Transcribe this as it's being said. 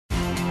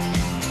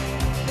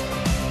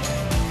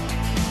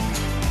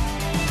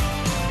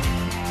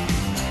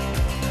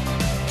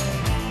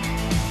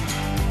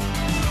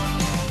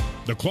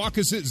The clock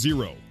is at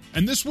 0,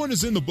 and this one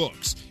is in the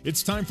books.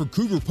 It's time for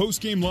Cougar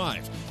Postgame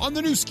Live on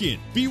the new skin,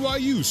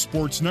 BYU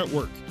Sports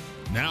Network.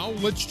 Now,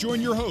 let's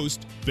join your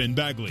host, Ben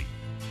Bagley.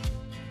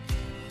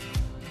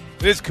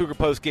 It is Cougar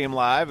Postgame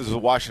Live as the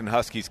Washington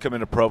Huskies come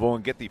into Provo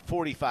and get the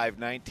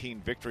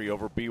 45-19 victory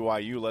over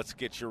BYU. Let's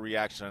get your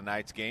reaction to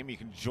tonight's game. You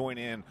can join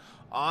in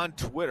on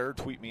Twitter.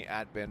 Tweet me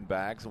at Ben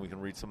Bags, and we can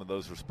read some of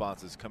those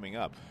responses coming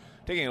up.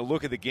 Taking a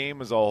look at the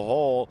game as a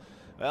whole,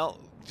 well,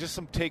 just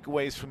some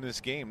takeaways from this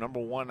game. Number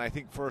one, I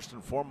think first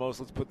and foremost,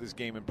 let's put this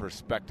game in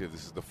perspective.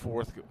 This is the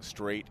fourth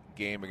straight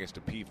game against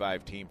a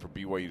P5 team for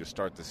BYU to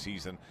start the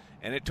season,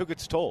 and it took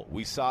its toll.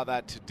 We saw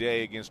that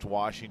today against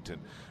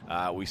Washington.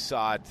 We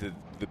saw it to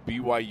the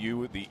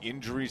BYU, the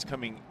injuries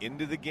coming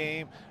into the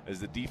game as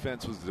the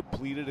defense was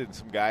depleted and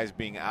some guys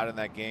being out in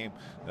that game.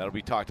 That'll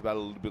be talked about a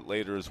little bit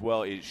later as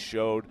well. It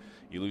showed.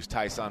 You lose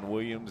Tyson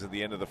Williams at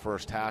the end of the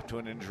first half to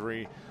an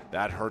injury.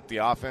 That hurt the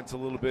offense a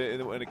little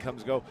bit when it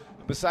comes to go.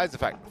 Besides the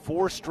fact,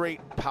 4 straight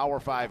Power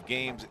 5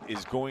 games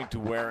is going to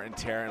wear and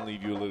tear and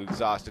leave you a little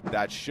exhausted.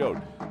 That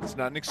showed. It's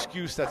not an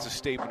excuse. That's a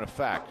statement of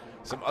fact.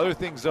 Some other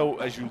things, though,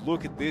 as you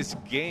look at this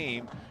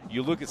game,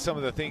 you look at some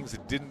of the things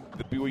that the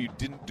BYU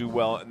didn't do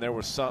well, and there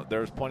was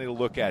plenty to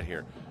look at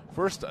here.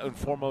 First and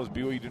foremost,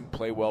 BYU didn't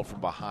play well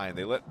from behind.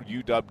 They let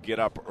UW get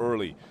up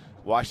early.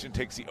 Washington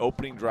takes the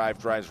opening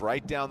drives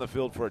right down the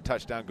field for a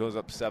touchdown, goes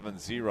up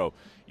 7-0.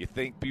 You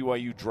think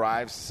BYU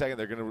drives second,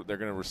 they're going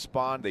to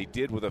respond. They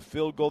did with a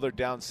field goal. They're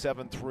down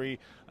 7-3,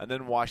 and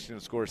then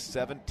Washington scores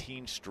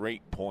 17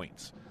 straight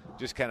points.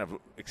 Just kind of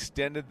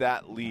extended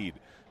that lead.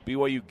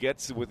 BYU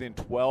gets within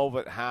 12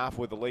 at half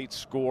with a late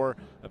score,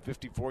 a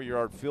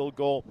 54-yard field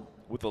goal.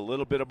 With a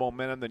little bit of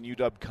momentum, then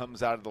UW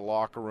comes out of the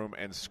locker room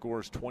and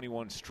scores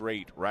 21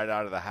 straight right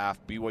out of the half.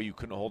 BYU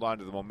couldn't hold on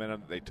to the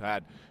momentum that they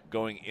had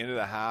going into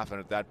the half, and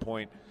at that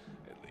point,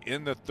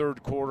 in the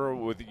third quarter,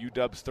 with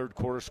UW's third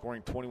quarter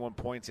scoring 21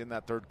 points in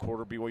that third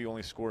quarter, BYU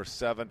only scores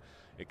 7.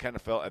 It kind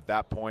of felt at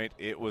that point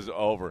it was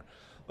over.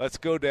 Let's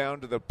go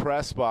down to the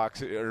press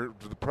box, or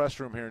to the press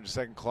room here in just a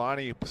second.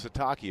 Kalani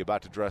Sitake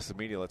about to address the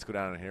media. Let's go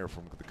down and hear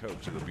from the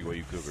coach of the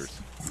BYU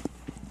Cougars.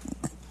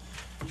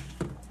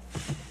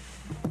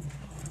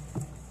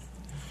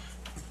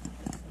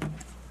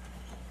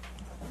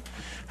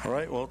 All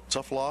right, well,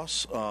 tough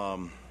loss.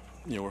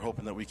 We're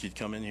hoping that we could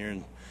come in here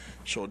and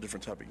show a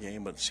different type of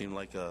game, but it seemed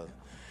like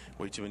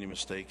way too many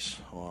mistakes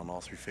on all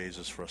 3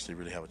 phases for us to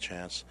really have a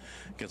chance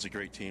against a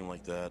great team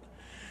like that.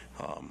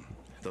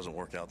 It doesn't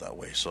work out that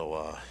way.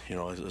 So,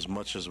 as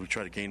much as we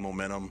try to gain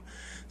momentum,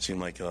 it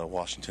seemed like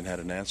Washington had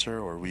an answer,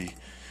 or we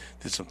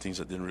did some things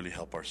that didn't really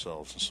help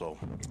ourselves. And so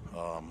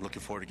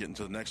looking forward to getting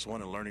to the next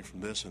one and learning from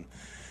this and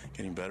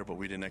getting better, but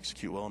we didn't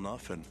execute well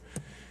enough, and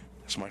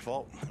it's my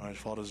fault. My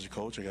fault as a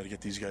coach. I got to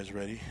get these guys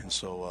ready, and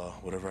so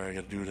whatever I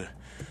got to do to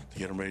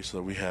get them ready so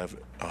that we have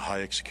a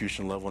high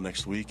execution level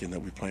next week and that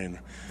we playing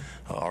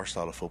our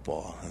style of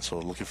football. And so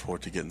looking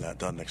forward to getting that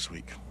done next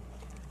week.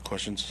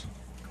 Questions?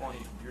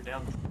 Kalani, you're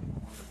down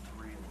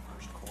 1-3 in the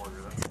first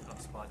quarter. That's a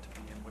tough spot to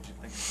be in. What do you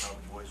think of how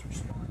the boys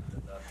responded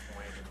at that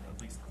point, and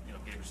at least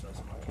gave yourself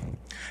some hope?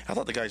 I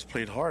thought the guys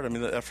played hard. I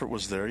mean, the effort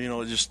was there.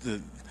 Just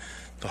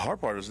the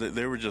hard part is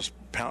they were just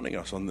pounding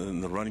us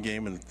in the run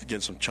game and getting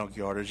some chunk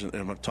yardage. And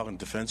I'm talking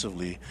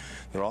defensively,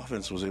 their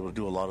offense was able to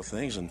do a lot of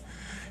things, and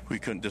we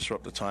couldn't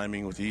disrupt the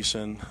timing with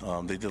Eason.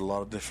 They did a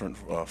lot of different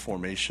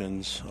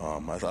formations.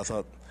 I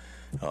thought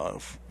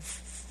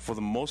for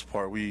the most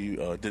part we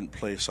didn't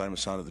play assignment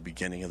sound at the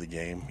beginning of the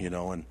game,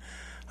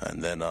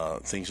 and then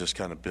things just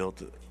kind of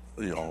built,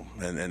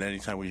 and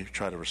anytime we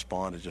try to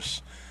respond,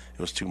 it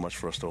was too much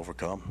for us to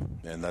overcome,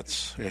 and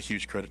that's a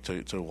huge credit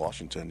to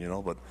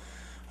Washington, but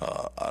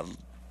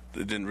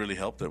it didn't really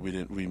help that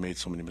we made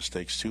so many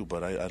mistakes too.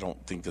 But I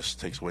don't think this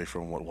takes away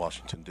from what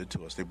Washington did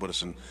to us. They put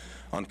us in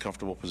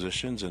uncomfortable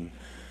positions, and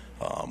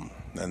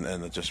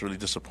just really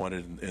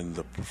disappointed in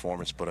the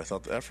performance. But I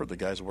thought the effort, the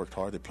guys worked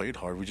hard, they played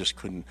hard. We just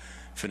couldn't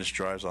finish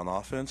drives on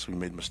offense. We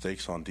made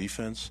mistakes on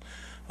defense,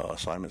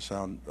 assignment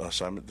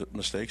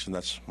mistakes, and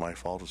that's my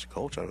fault as a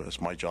coach.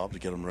 It's my job to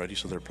get them ready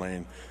so they're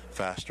playing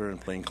faster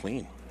and playing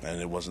clean.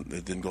 And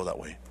it didn't go that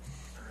way.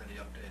 Any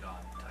update on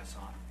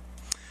Tyson?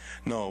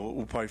 No,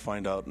 we'll probably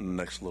find out in the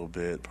next little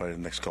bit, probably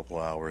the next couple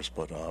of hours.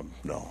 But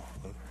no,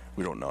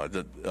 we don't know.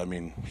 I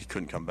mean, he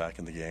couldn't come back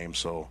in the game,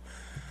 so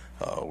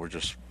we're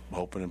just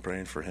hoping and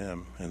praying for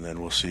him, and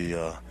then we'll see.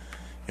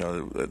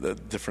 The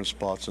different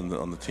spots on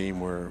the team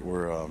where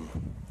we're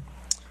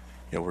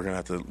going to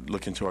have to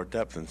look into our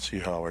depth and see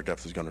how our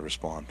depth is going to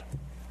respond.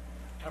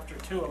 After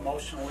 2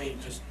 emotionally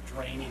just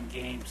draining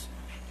games,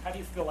 how do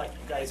you feel like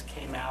you guys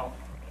came out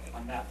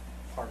on that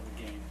part of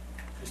the game?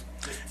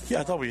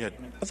 I thought we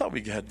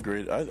had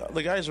great.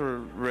 The guys were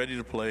ready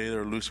to play.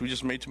 They're loose. We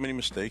just made too many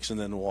mistakes, and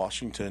then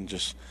Washington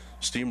just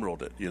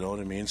steamrolled it. You know what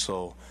I mean?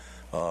 So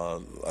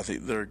I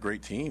think they're a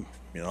great team.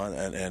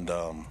 And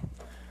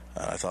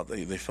I thought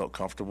they felt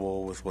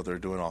comfortable with what they're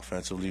doing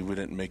offensively. We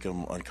didn't make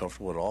them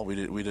uncomfortable at all. We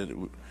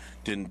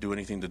didn't do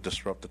anything to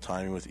disrupt the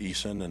timing with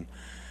Eason,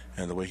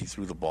 and the way he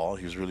threw the ball,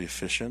 he was really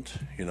efficient,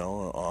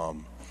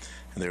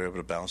 and they were able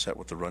to balance that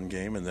with the run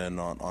game. And then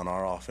on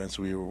our offense,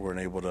 we weren't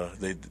able to.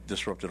 They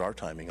disrupted our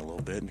timing a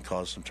little bit and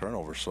caused some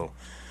turnovers. So,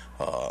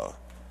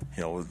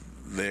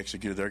 they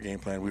executed their game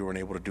plan. We weren't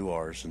able to do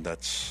ours, and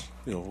that's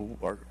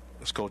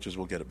as coaches,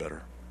 we'll get it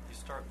better. You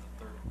start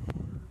the third quarter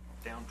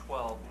down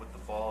 12 with the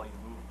ball.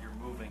 You're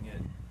moving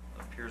it.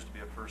 Appears to be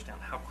a first down.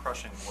 How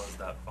crushing was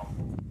that fumble?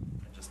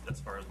 And just as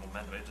far as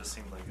momentum, it just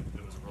seemed like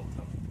it was a real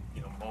tough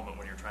moment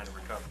when you're trying to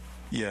recover.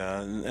 Yeah,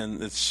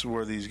 and it's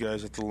where these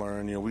guys have to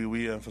learn.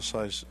 We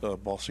emphasize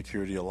ball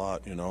security a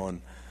lot,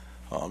 and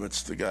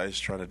it's the guys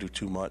trying to do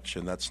too much,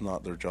 and that's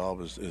not their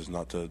job. Is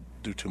not to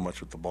do too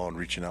much with the ball and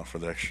reaching out for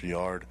the extra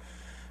yard.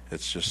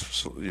 It's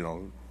just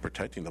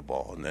protecting the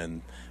ball, and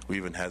then we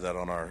even had that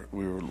on our.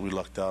 We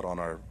lucked out on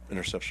our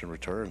interception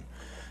return,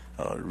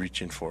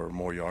 reaching for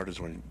more yardage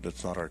when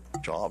that's not our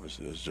job.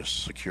 Is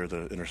just secure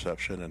the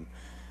interception and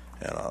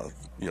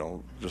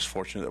just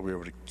fortunate that we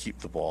were able to keep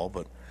the ball,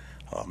 but.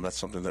 That's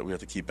something that we have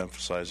to keep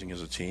emphasizing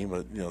as a team.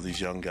 But these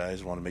young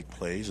guys want to make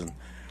plays, and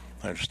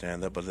I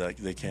understand that. But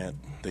they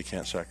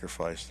can't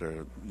sacrifice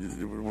their.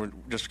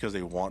 Just because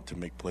they want to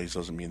make plays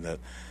doesn't mean that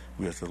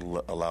we have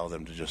to allow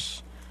them to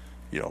just,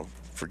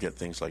 forget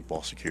things like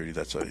ball security.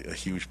 That's a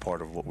huge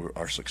part of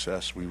our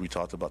success. We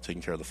talked about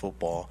taking care of the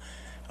football.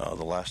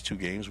 The last 2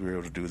 games we were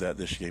able to do that.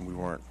 This game we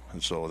weren't,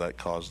 and so that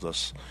caused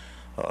us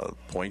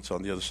points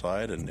on the other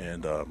side and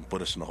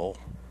put us in the hole.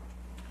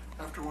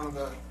 After one of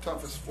the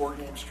toughest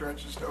 4-game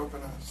stretches to open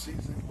a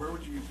season, where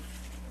would you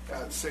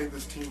say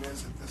this team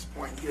is at this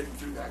point getting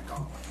through that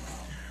gauntlet?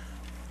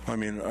 I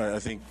mean, I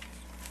think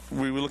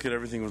we look at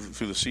everything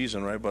through the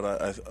season, right?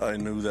 But I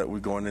knew that we're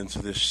going into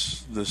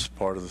this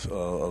part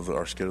of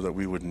our schedule that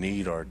we would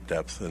need our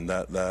depth, and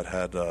that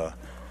had a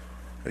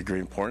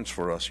great importance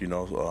for us.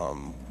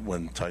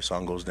 When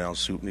Tyson goes down,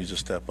 Soup needs to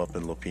step up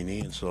in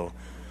Lopini, and so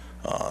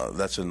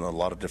that's in a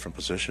lot of different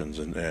positions,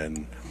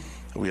 and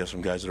we have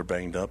some guys that are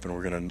banged up, and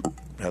we're going to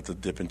have to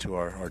dip into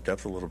our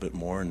depth a little bit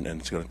more, and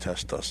it's going to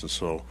test us. And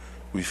so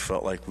we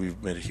felt like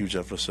we've made a huge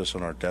emphasis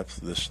on our depth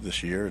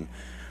this year,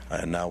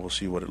 and now we'll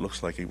see what it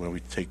looks like when we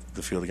take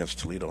the field against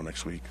Toledo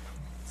next week.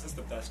 Is this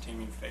the best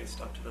team you've faced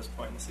up to this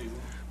point in the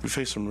season? We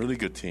faced some really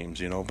good teams,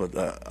 but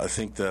I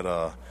think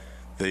that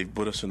they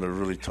put us in a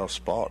really tough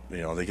spot.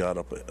 They got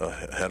up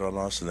ahead on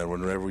us, and then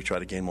whenever we tried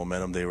to gain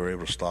momentum, they were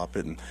able to stop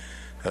it. And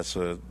that's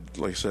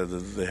like I said,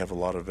 they have a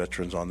lot of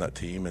veterans on that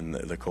team, and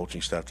the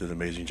coaching staff did an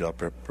amazing job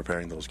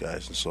preparing those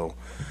guys. And so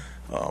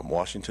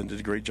Washington did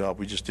a great job.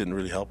 We just didn't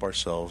really help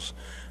ourselves,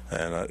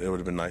 and it would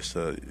have been nice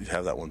to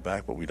have that one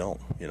back, but we don't.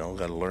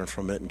 Got to learn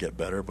from it and get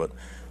better. But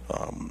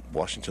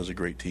Washington's a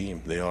great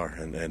team. They are,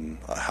 and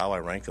how I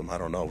rank them, I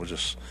don't know.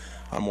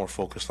 I'm more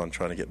focused on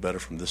trying to get better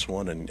from this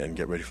one and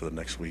get ready for the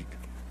next week.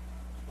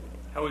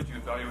 How would you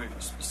evaluate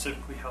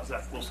specifically how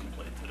Zach Wilson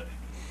played today?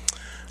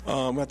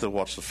 I have to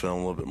watch the film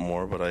a little bit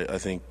more, but I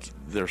think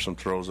there's some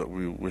throws that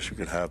we wish we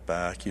could have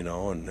back,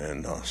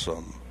 and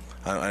some.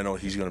 I know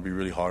he's going to be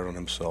really hard on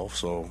himself,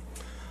 so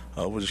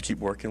we'll just keep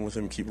working with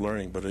him, keep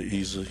learning. But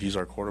he's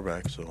our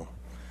quarterback, so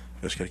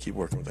we just got to keep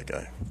working with that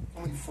guy.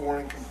 Only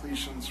 4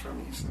 incompletions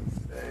from Easton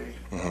today.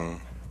 Mm-hmm.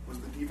 Was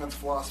the defense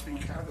philosophy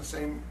kind of the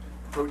same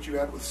approach you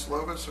had with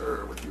Slovis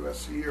or with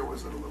USC, or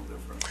was it a little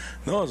different?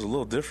 No, it was a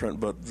little different,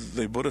 but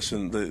they put us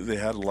in. They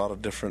had a lot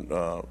of different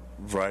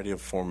variety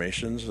of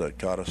formations that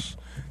got us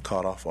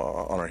caught off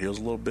on our heels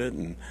a little bit,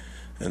 and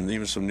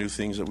even some new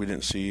things that we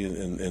didn't see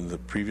in the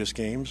previous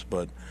games.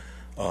 But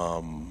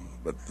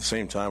at the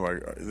same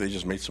time, they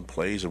just made some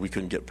plays that we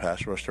couldn't get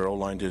past rush. Their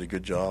O-line did a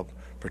good job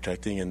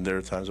protecting, and there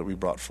are times that we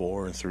brought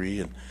 4 and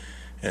 3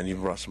 and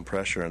even brought some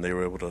pressure, and they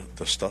were able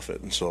to stuff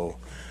it. And so,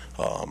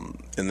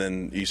 and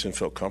then Easton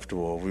felt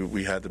comfortable.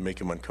 We had to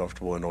make him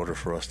uncomfortable in order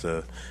for us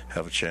to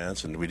have a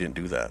chance, and we didn't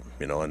do that.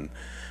 And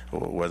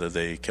whether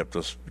they kept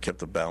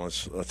the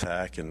balanced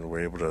attack and were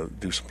able to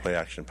do some play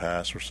action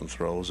pass or some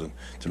throws and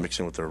to mix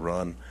in with their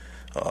run,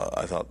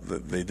 I thought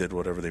that they did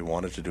whatever they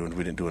wanted to do, and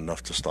we didn't do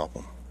enough to stop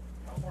them.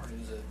 How hard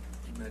is it?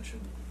 You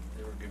mentioned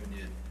they were giving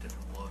you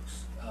different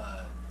looks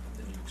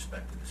than you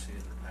expected to see in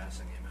the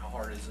passing game. How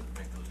hard is it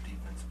to make those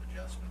defensive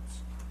adjustments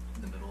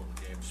in the middle of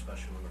the game,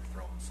 especially when they're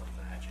throwing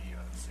something at you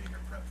haven't seen or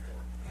prepped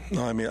for?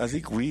 No, I mean, I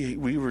think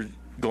we were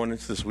going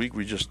into this week.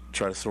 We just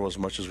try to throw as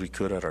much as we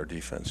could at our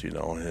defense,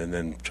 and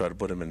then try to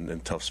put them in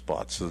tough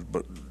spots.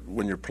 But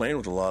when you're playing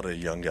with a lot of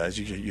young guys,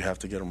 you have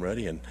to get them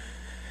ready, and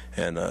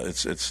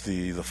it's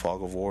the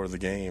fog of war of the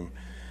game.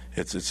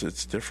 It's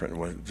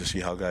different to see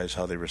how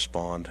they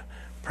respond.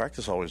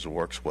 Practice always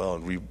works well,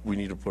 and we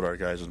need to put our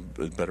guys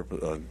in better,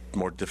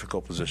 more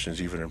difficult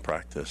positions even in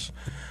practice.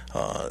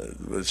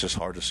 It's just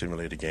hard to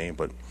simulate a game,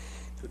 but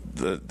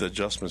the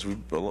adjustments, we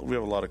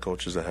have a lot of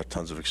coaches that have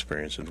tons of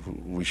experience, and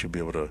we should be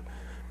able to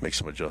make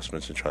some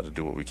adjustments and try to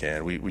do what we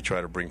can. We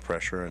try to bring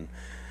pressure, and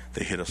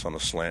they hit us on a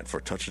slant for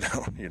a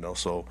touchdown,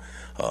 so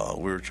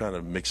we were trying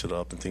to mix it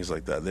up and things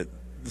like that.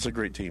 It's a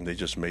great team. They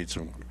just made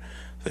some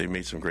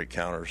great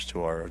counters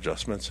to our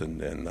adjustments,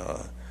 and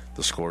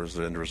the score is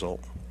the end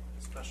result.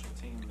 Special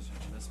teams,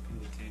 you miss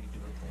PAT, you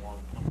give up the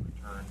long punt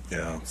return.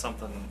 Yeah.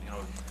 Something,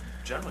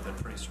 generally been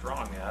pretty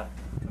strong at.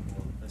 A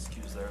couple of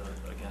miscues there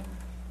that, again,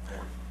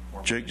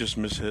 more Jake just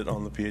mishit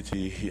on the PAT,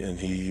 and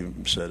he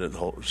said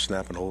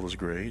snap and hold is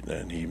great,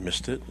 and he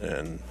missed it.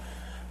 And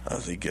I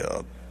think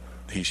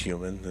he's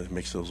human. He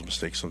makes those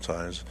mistakes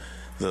sometimes.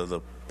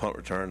 The punt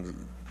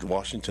return,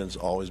 Washington's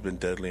always been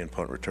deadly in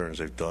punt returns.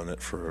 They've done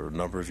it for a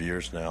number of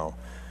years now.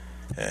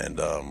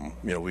 And,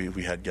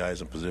 we had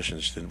guys in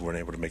positions that weren't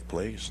able to make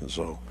plays. And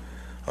so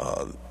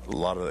a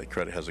lot of that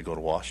credit has to go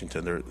to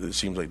Washington. It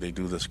seems like they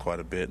do this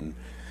quite a bit, and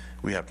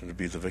we happen to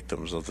be the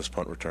victims of this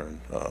punt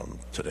return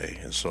today.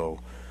 And so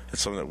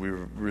it's something that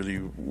we're really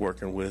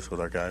working with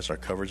our guys, our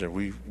coverage. And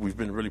we've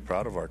been really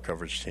proud of our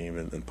coverage team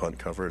and punt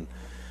cover. And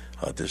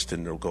this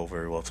didn't go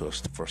very well for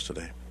us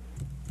today.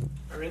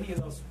 Are any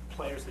of those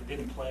players that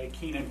didn't play,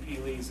 Keenan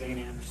Peely, Zane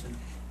Anderson,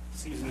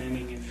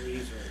 season-ending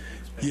injuries?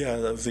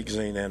 Yeah, I think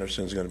Zane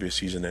Anderson's going to be a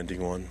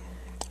season-ending one.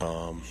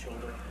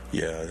 Shoulder?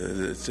 Yeah,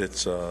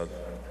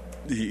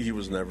 he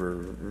was never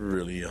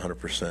really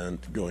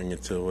 100% going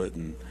into it,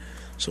 and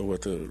so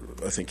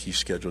I think he's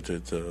scheduled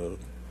to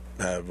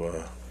have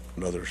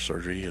another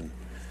surgery, and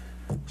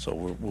so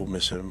we'll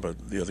miss him.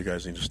 But the other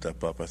guys need to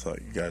step up. I thought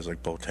guys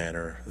like Bo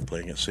Tanner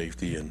playing at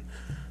safety, and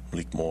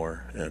Malik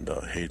Moore and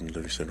Hayden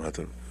Livingston will have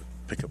to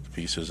pick up the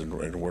pieces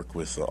and work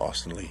with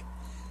Austin Lee.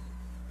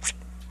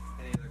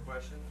 Any other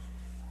questions?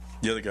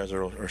 The other guys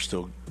are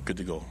still good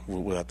to go.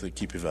 We'll have to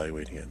keep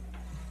evaluating it.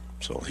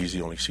 So he's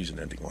the only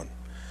season-ending one.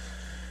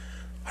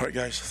 All right,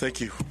 guys,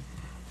 thank you.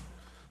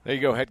 There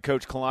you go, head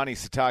coach Kalani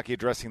Sitake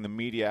addressing the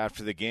media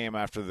after the game,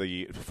 after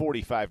the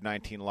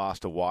 45-19 loss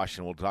to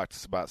Washington. We'll talk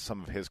about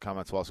some of his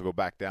comments. We'll also go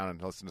back down and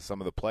listen to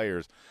some of the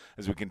players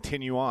as we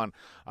continue on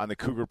the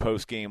Cougar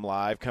Post Game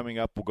Live. Coming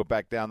up, we'll go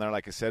back down there.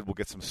 Like I said, we'll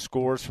get some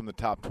scores from the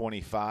top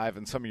 25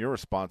 and some of your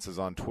responses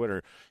on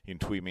Twitter. You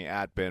can tweet me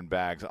at Ben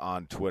Bags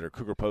on Twitter.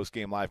 Cougar Post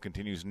Game Live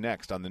continues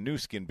next on the new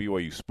skin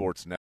BYU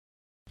Sports Network.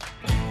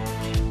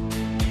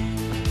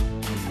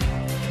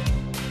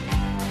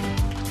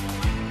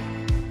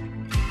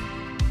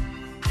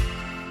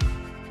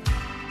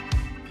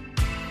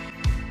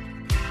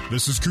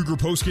 This is Cougar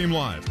Postgame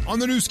Live on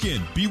the new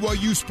skin,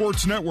 BYU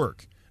Sports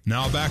Network.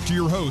 Now back to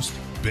your host,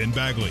 Ben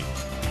Bagley.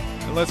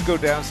 And let's go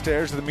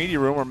downstairs to the media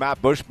room where Matt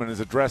Bushman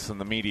is addressing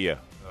the media.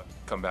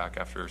 Come back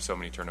after so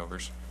many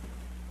turnovers.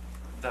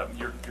 That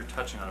you're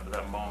touching on it, but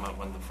that moment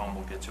when the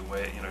fumble gets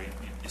away,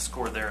 you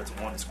score there. It's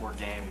a one-score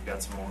game. You've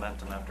got some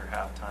momentum after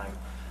halftime.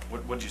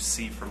 What did you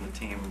see from the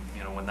team,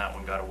 when that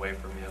one got away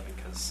from you?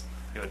 Because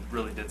it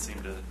really did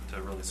seem to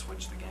really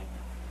switch the game.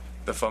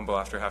 The fumble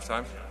after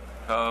halftime?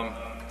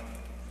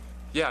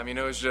 Yeah,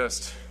 it was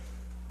just...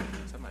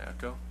 Is that my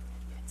echo?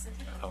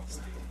 Oh.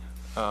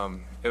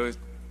 It was...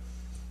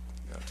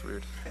 Yeah, it's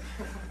weird.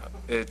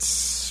 It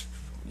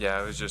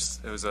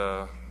was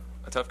a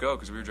tough go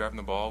because we were driving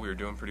the ball. We were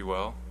doing pretty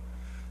well.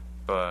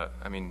 But,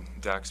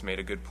 Dax made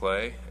a good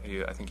play.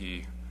 I think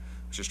he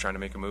was just trying to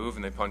make a move,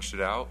 and they punched it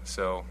out.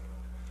 So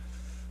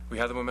we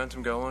had the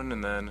momentum going,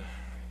 and then,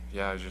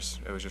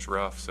 it was just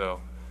rough.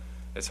 So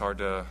it's hard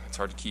to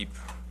keep...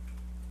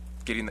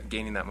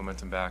 gaining that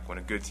momentum back when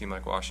a good team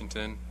like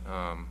Washington,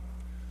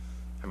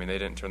 they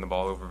didn't turn the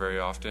ball over very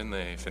often.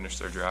 They finished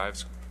their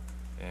drives,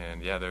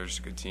 and they're just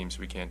a good team, so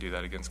we can't do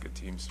that against good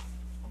teams.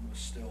 I'm going to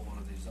steal one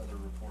of these other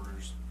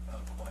reporters'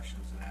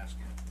 questions and ask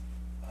you,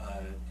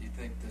 do you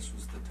think this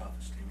was the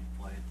toughest team you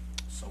played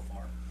so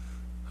far?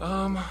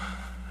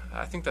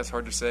 I think that's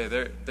hard to say.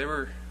 They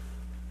were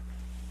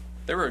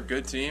a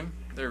good team.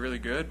 They're really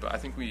good, but I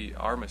think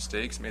our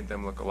mistakes made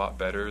them look a lot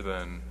better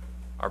than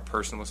our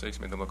personal mistakes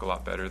made them look a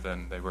lot better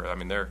than they were.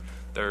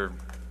 They're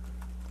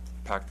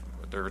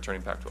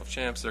returning Pac-12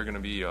 champs. They're going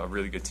to be a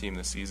really good team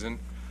this season.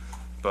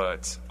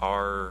 But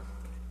our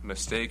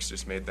mistakes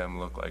just made them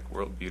look like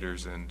world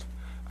beaters. And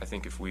I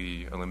think if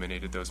we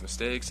eliminated those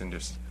mistakes and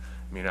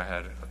I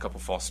had a couple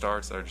false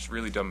starts that are just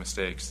really dumb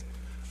mistakes.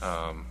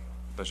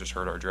 Those just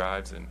hurt our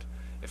drives. And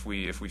if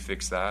we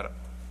fix that,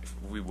 if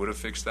we would have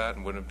fixed that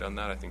and wouldn't have done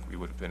that, I think we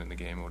would have been in the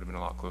game. It would have been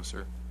a lot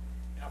closer.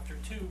 After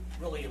two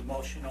really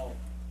emotional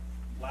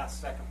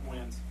last-second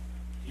wins,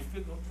 do you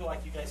feel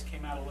like you guys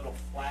came out a little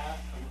flat,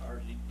 or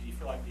do you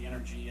feel like the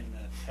energy and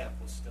the pep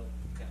was still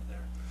kind of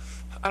there?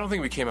 I don't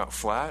think we came out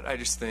flat. I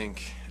just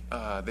think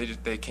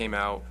they came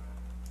out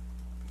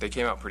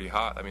pretty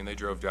hot. They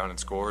drove down and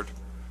scored.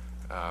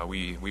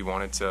 We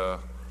wanted to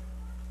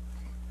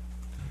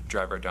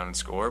drive right down and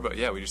score, but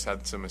we just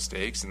had some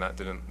mistakes, and that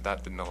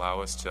didn't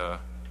allow us to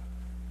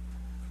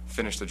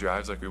finish the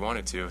drives like we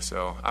wanted to.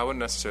 So I wouldn't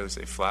necessarily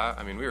say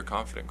flat. We were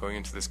confident going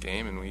into this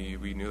game, and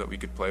we knew that we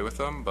could play with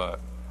them, but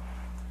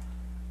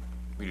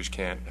we just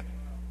can't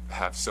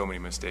have so many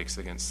mistakes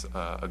against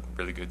a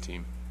really good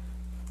team.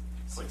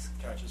 6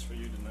 catches for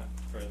you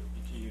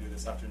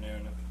this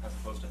afternoon as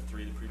opposed to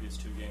 3 the previous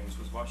 2 games.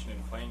 Was Washington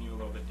playing you a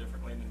little bit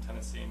differently than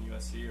Tennessee and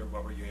USC, or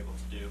what were you able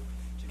to do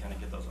to kind of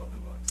get those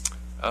open looks?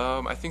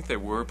 I think they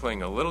were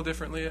playing a little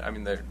differently.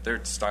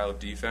 Their style of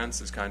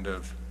defense is kind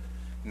of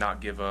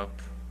not give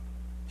up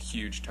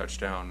huge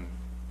touchdown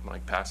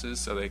passes,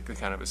 so they kind of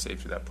have a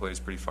safety that plays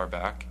pretty far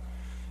back.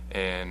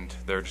 And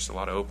there are just a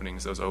lot of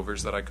openings. Those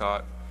overs that I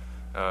caught,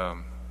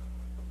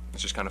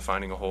 it's just kind of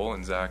finding a hole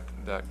and Zach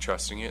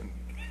trusting it and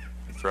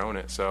throwing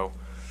it. So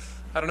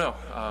I don't know.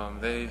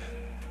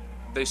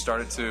 They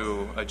started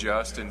to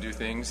adjust and do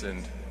things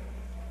and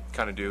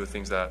kind of do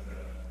things that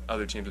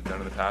other teams have done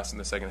in the past in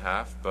the second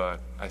half. But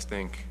I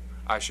think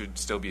I should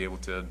still be able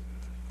to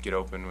get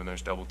open when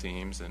there's double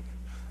teams and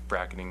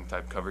bracketing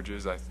type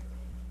coverages.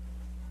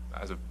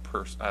 As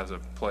a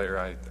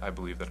player, I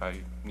believe that I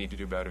need to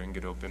do better and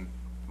get open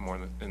more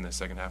in the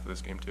second half of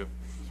this game too.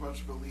 As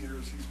much of a leader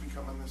as he's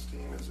become in this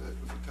team, was it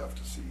tough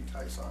to see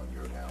Tyson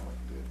go down like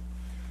he did?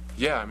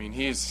 Yeah, I mean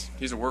he's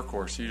a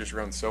workhorse. He just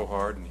runs so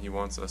hard and he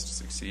wants us to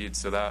succeed.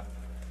 So that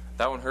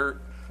one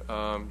hurt.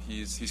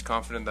 He's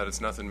confident that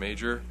it's nothing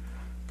major,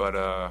 but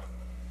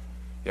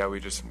yeah,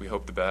 we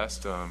hope the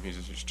best.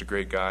 He's just a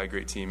great guy,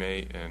 great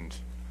teammate, and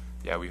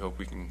yeah, we hope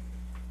we can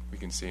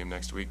see him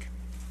next week.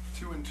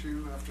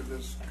 2-2 after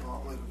this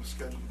gauntlet of a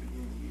schedule at the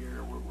beginning of the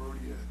year. Where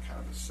do you kind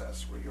of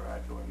assess where you're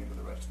at going into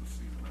the rest of the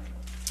season right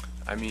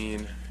now? I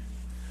mean,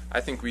 I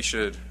think we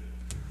should,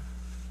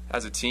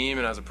 as a team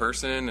and as a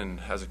person and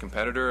as a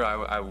competitor,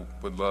 I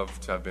would love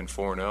to have been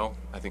 4-0.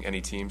 I think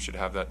any team should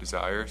have that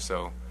desire.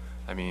 So,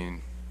 I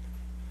mean,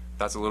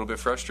 that's a little bit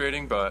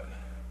frustrating, but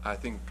I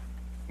think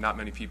not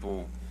many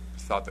people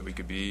thought that we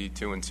could be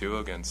 2-2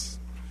 against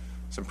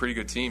some pretty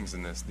good teams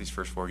in these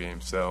first 4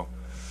 games.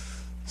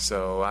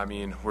 So I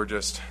mean, we're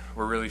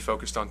really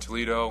focused on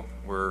Toledo.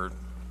 We're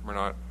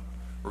going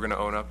to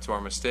own up to our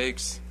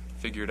mistakes,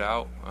 figure it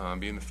out,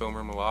 be in the film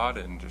room a lot,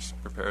 and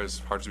just prepare as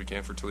hard as we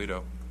can for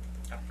Toledo.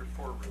 After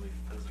 4 really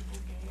physical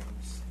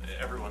games,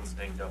 everyone's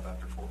dinged up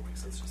after 4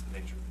 weeks. That's just the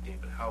nature of the game.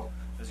 But how,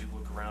 as you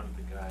look around at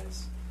the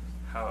guys,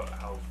 how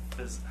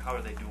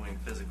are they doing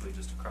physically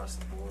just across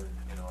the board?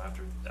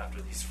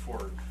 After these 4,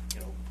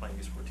 playing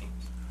these 4 teams.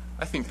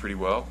 I think pretty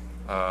well.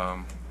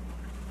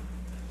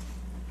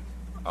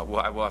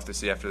 We'll have to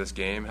see after this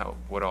game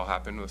what all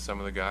happened with some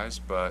of the guys,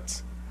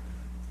 but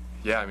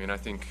yeah, I mean, I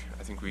think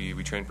we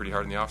train pretty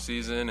hard in the off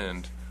season,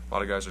 and a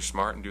lot of guys are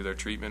smart and do their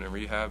treatment and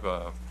rehab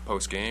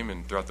post game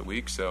and throughout the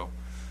week. So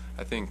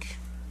I think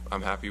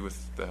I'm happy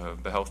with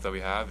the health that we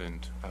have,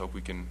 and I hope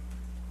we can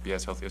be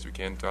as healthy as we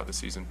can throughout the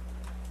season.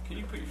 Can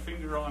you put your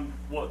finger on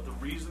what the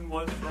reason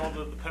was for all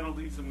the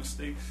penalties and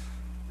mistakes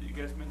that you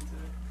guys made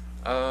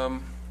today?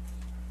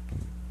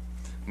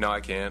 No, I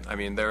can't. I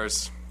mean,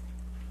 there's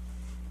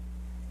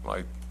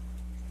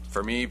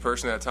for me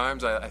personally, at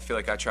times I feel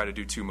like I try to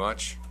do too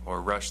much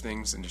or rush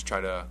things and just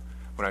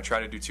when I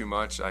try to do too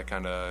much, I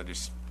kind of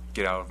just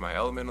get out of my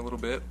element a little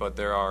bit. But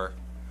there are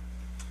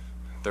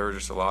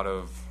just a lot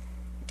of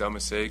dumb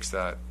mistakes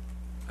that,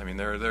 I mean,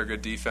 they're a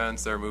good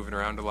defense. They're moving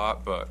around a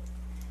lot, but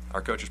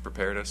our coaches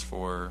prepared us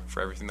for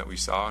everything that we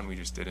saw, and we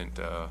just didn't.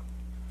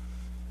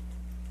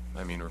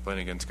 I mean, we're playing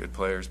against good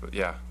players, but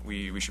yeah,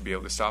 we should be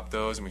able to stop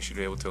those, and we should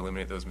be able to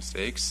eliminate those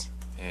mistakes.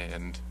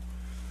 And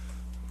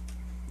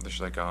just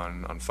like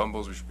on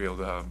fumbles, we should be able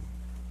to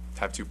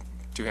have two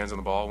hands on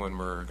the ball when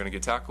we're going to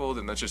get tackled,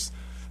 and that's just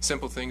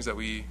simple things that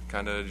we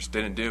kind of just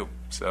didn't do.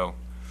 So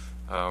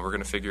we're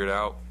going to figure it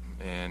out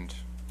and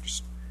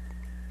just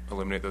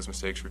eliminate those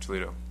mistakes for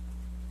Toledo.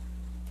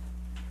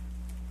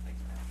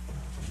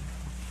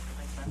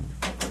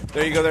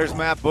 There you go. There's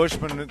Matt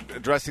Bushman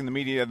addressing the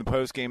media in the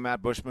postgame.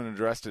 Matt Bushman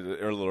addressed it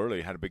a little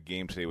early. Had a big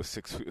game today with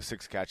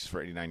six catches for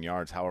 89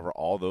 yards. However,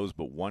 all those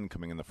but one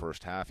coming in the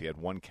first half. He had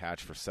 1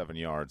 catch for 7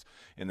 yards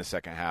in the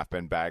second half.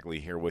 Ben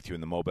Bagley here with you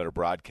in the Mo Better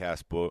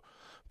broadcast booth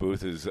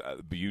as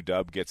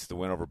UW gets the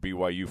win over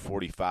BYU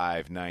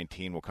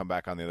 45-19. We'll come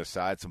back on the other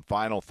side. Some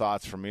final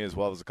thoughts from me as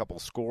well as a couple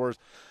of scores.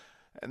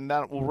 And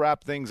that will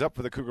wrap things up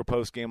for the Cougar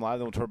Post Game Live.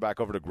 Then we'll turn back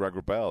over to Greg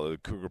Wrubell. The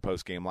Cougar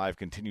Post Game Live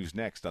continues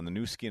next on the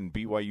Nu Skin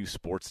BYU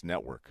Sports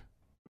Network.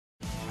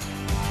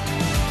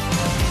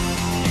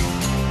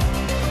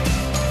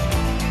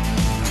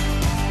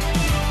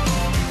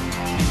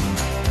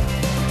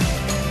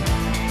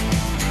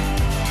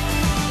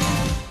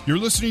 You're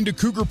listening to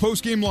Cougar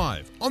Post Game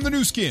Live on the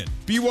Nu Skin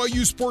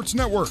BYU Sports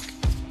Network.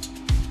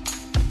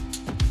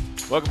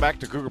 Welcome back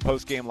to Cougar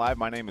Post Game Live.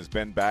 My name is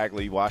Ben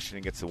Bagley.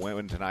 Washington gets the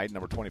win tonight.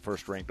 Number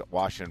 21st ranked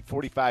Washington,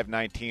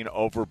 45-19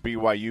 over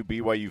BYU.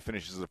 BYU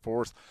finishes the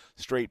 4th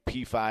straight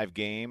P5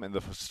 game and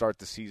start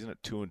the season at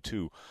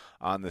 2-2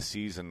 on the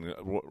season.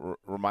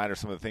 Reminder,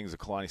 some of the things that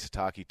Kalani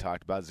Sitake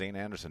talked about. Zane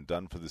Anderson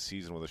done for the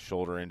season with a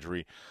shoulder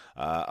injury.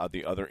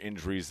 The other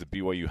injuries that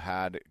BYU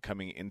had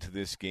coming into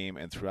this game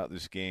and throughout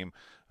this game,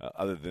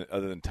 other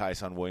than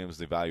Tyson Williams,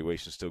 the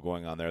evaluation is still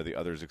going on there. The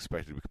others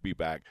expected to be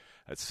back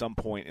at some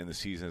point in the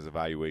season as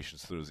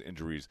evaluations through those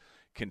injuries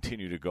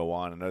continue to go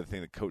on. Another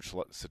thing that Coach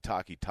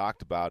Sitake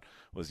talked about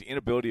was the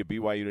inability of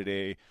BYU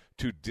today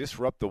to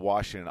disrupt the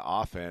Washington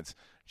offense.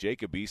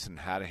 Jacob Eason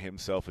had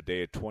himself a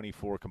day of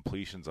 24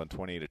 completions on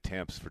 28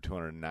 attempts for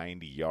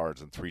 290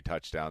 yards and 3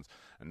 touchdowns.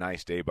 A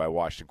nice day by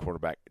Washington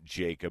quarterback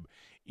Jacob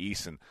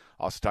Eason.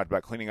 Also talked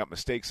about cleaning up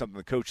mistakes, something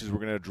the coaches were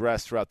going to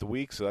address throughout the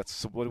week. So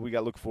that's what we got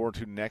to look forward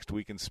to next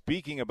week. And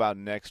speaking about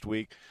next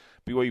week,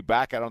 BYU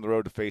back out on the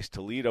road to face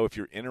Toledo. If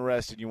you're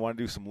interested and you want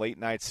to do some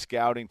late-night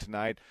scouting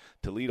tonight,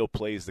 Toledo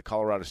plays the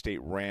Colorado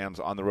State Rams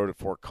on the road at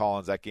Fort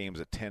Collins. That game's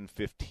at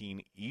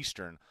 10:15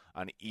 Eastern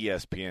on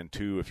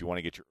ESPN2 if you want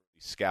to get your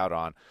scout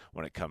on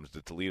when it comes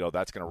to Toledo.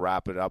 That's going to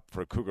wrap it up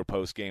for Cougar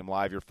Post Game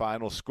Live. Your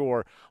final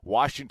score,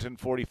 Washington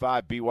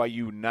 45,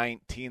 BYU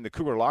 19. The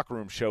Cougar Locker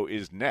Room Show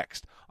is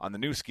next on the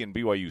new skin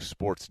BYU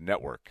Sports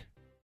Network.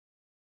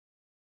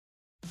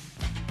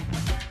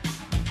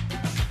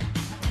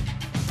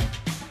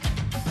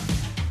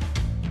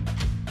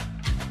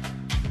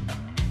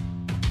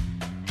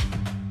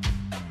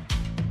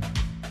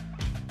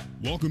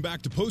 Welcome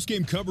back to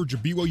post-game coverage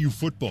of BYU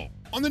football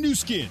on the new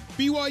skin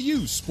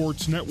BYU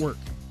Sports Network.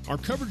 Our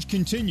coverage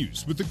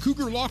continues with the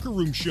Cougar Locker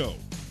Room Show.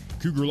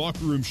 Cougar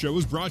Locker Room Show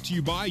is brought to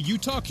you by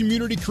Utah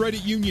Community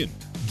Credit Union.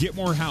 Get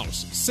more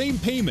house, same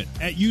payment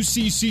at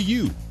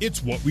UCCU.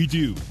 It's what we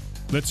do.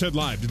 Let's head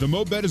live to the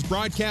Mo Betta's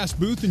broadcast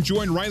booth and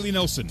join Riley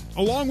Nelson,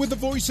 along with the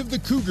voice of the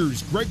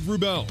Cougars, Greg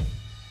Wrubell.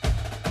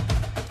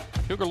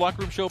 Cougar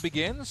Locker Room Show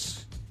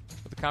begins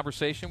with a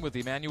conversation with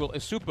Emmanuel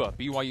Isupa,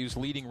 BYU's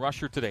leading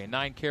rusher today.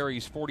 9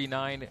 carries,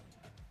 49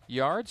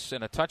 yards,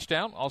 and a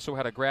touchdown. Also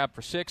had a grab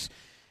for 6.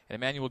 And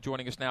Emmanuel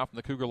joining us now from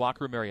the Cougar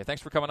Locker Room area.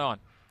 Thanks for coming on.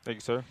 Thank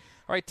you, sir. All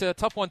right,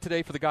 tough one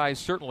today for the guys,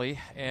 certainly.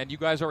 And you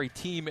guys are a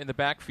team in the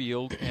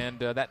backfield, and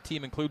that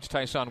team includes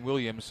Tyson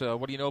Williams.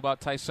 What do you know about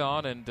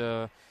Tyson,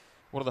 and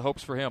what are the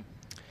hopes for him?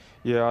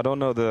 Yeah, I don't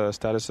know the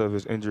status of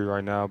his injury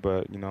right now,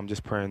 but, I'm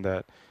just praying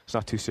that it's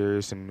not too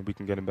serious and we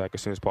can get him back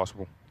as soon as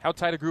possible. How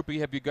tight a group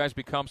have you guys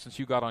become since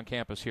you got on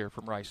campus here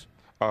from Rice?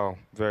 Oh,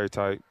 very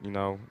tight.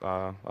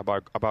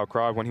 About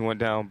cried when he went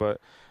down,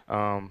 but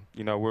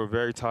we're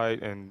very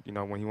tight, and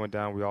when he went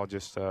down, we all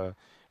just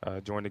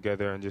joined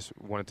together and just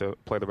wanted to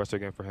play the rest of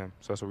the game for him.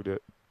 So that's what we did.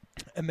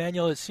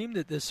 Emmanuel, it seemed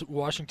that this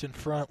Washington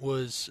front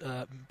was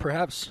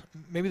perhaps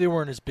maybe they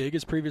weren't as big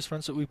as previous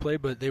fronts that we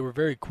played, but they were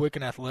very quick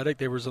and athletic.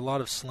 There was a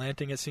lot of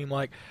slanting, it seemed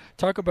like.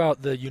 Talk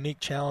about the unique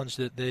challenge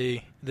that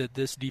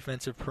this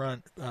defensive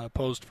front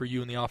posed for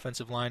you in the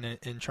offensive line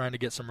in trying to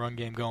get some run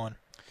game going.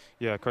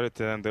 Yeah, credit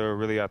to them. They were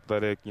really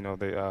athletic.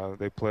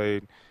 They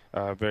played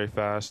very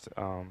fast,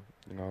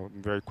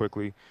 very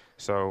quickly.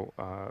 So,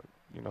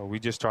 we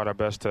just tried our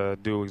best to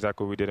do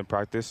exactly what we did in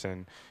practice,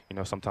 and,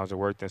 sometimes it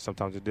worked and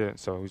sometimes it didn't.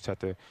 So we just had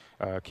to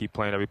keep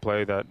playing every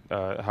play that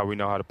how we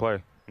know how to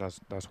play.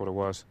 That's what it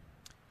was.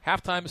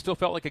 Halftime, it still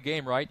felt like a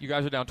game, right? You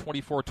guys are down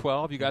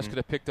 24-12. You guys could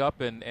have picked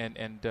up and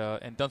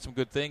done some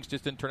good things.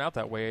 Just didn't turn out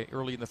that way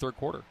early in the third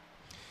quarter.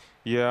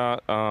 Yeah,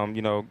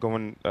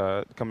 coming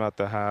out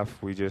the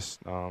half, we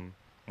just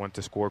wanted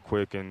to score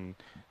quick and,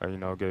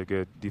 get a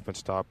good defense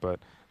stop. But,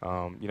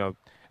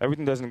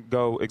 everything doesn't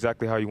go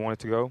exactly how you want it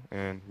to go,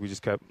 and we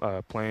just kept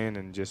playing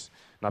and just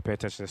not paying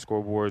attention to the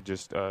scoreboard,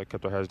 just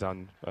kept our heads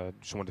down,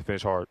 just wanted to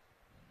finish hard.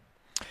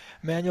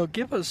 Manuel,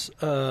 give us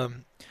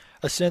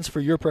a sense for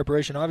your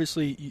preparation.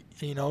 Obviously,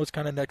 it's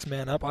kind of next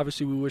man up.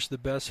 Obviously, we wish the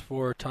best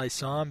for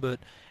Tyson,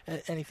 but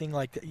anything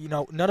like that,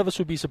 none of us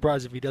would be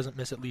surprised if he doesn't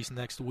miss at least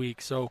next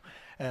week. So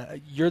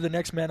you're the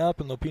next man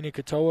up, and Lopini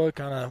Katoa,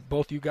 kind of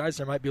both you guys,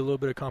 there might be a little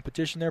bit of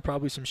competition there,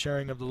 probably some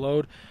sharing of the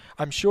load.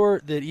 I'm sure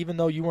that even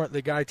though you weren't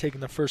the guy taking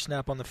the first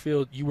snap on the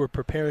field, you were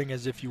preparing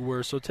as if you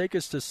were. So take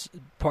us to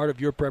part of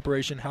your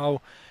preparation,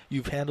 how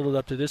you've handled it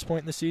up to this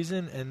point in the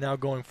season, and now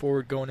going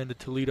forward, going into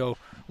Toledo,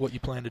 what you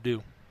plan to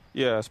do.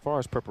 Yeah, as far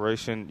as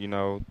preparation,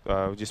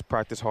 just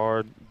practice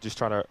hard, just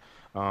try to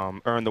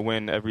earn the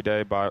win every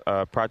day by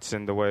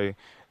practicing the way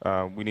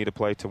we need to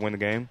play to win the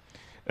game.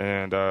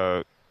 And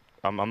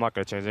I'm not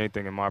going to change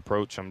anything in my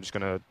approach. I'm just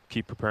going to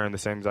keep preparing the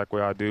same exact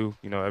way I do.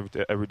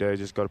 Every day,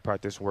 just go to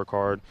practice, work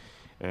hard,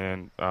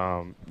 and,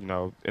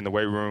 in the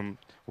weight room,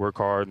 work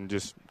hard, and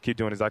just keep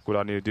doing exactly what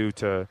I need to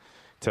do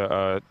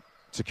to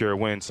secure a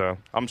win. So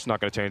I'm just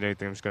not going to change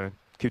anything. I'm just going to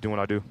keep doing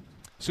what I do.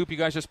 Soup, you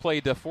guys just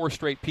played 4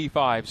 straight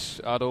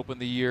P5s to open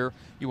the year.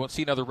 You won't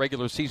see another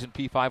regular season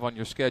P5 on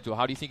your schedule.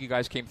 How do you think you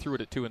guys came through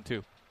it at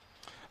 2-2?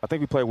 I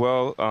think we played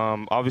well.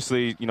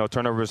 Obviously,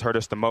 turnovers hurt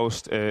us the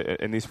most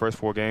in these first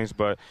 4 games.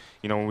 But,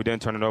 when we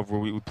didn't turn it over,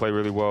 we played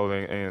really well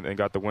and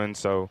got the win.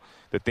 So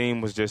the theme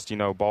was just,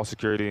 ball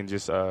security and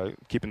just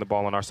keeping the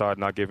ball on our side,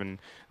 not giving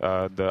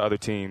the other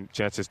team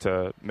chances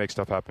to make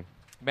stuff happen.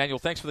 Emmanuel,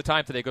 thanks for the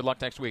time today. Good luck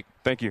next week.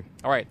 Thank you.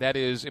 All right, that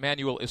is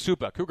Emmanuel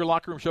Isupa. Cougar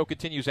Locker Room Show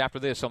continues after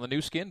this on the new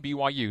skin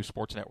BYU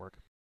Sports Network.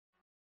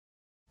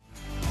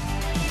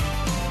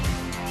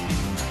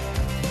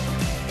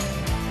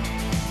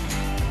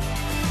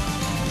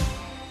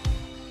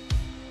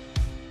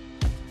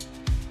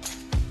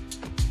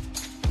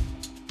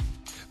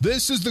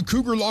 This is the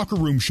Cougar Locker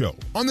Room Show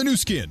on the new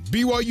skin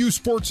BYU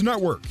Sports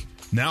Network.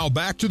 Now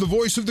back to the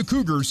voice of the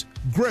Cougars,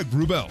 Greg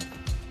Wrubell.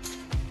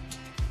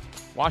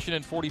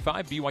 Washington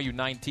 45, BYU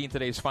 19,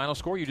 today's final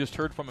score. You just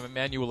heard from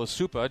Emmanuel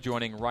Isupa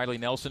joining Riley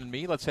Nelson and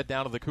me. Let's head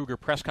down to the Cougar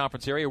press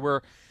conference area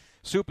where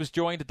Soup is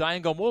joined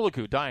Diane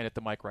Gomoluku. Diane at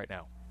the mic right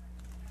now.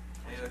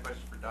 Any other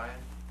questions for Diane?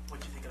 What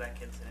do you think of that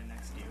kid sitting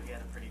next to you? He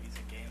had a pretty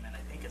decent game, and I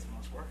think it's the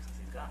most work since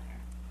he's gotten here.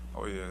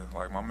 Oh, yeah.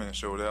 Like, my man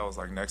showed out. It was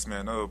like next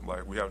man up.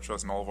 Like, we have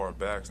trust in all of our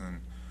backs.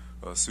 And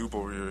Soup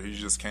over here, he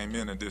just came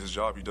in and did his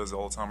job. He does it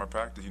all the time at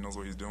practice. He knows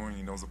what he's doing.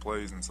 He knows the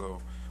plays. And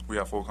so we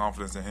have full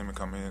confidence in him and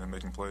come in and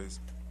making plays.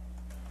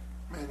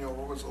 Manuel,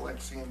 what was it like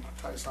seeing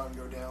Tyson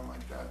go down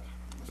like that?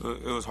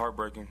 It was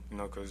heartbreaking,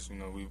 because,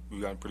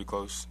 we've gotten pretty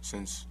close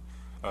since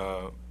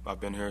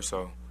I've been here.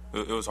 So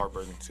it was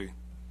heartbreaking to see.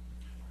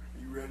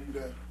 Are you ready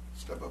to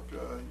step up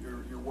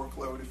your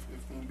workload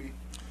if need be?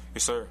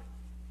 Yes, sir.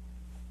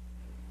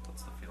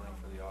 What's the feeling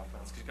for the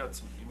offense?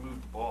 Because you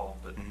moved the ball,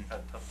 but had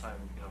a tough time,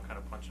 kind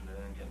of punching it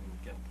in,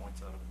 getting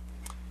points out of it.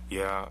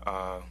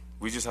 Yeah,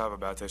 we just have a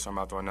bad taste in our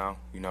mouth right now.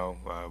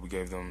 We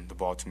gave them the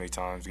ball too many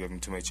times. We gave them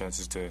too many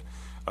chances to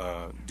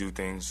do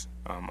things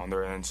on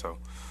their end. So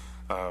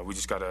we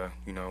just got to,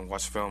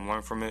 watch the film,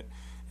 learn from it,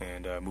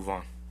 and move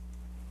on.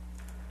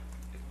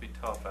 It'd be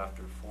tough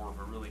after 4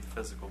 really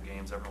physical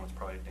games. Everyone's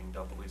probably dinged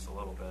up at least a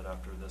little bit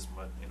after this,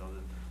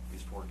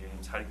 these 4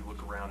 games. How do you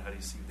look around? How do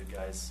you see the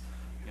guys,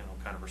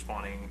 kind of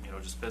responding,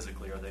 just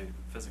physically? Are they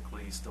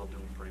physically still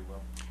doing pretty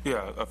well?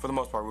 Yeah, for the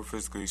most part, we're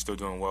physically still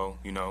doing well.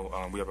 We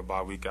have a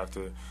bye week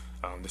after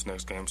this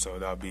next game, so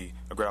that'll be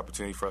a great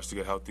opportunity for us to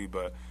get healthy.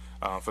 But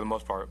for the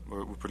most part,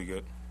 we're pretty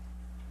good.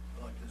 I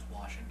feel like this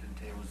Washington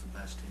team was the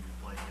best team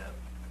you played yet.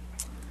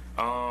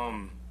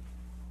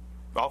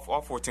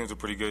 All 4 teams are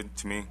pretty good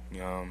to me.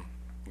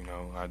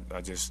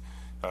 I just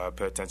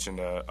pay attention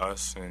to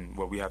us and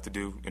what we have to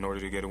do in order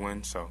to get a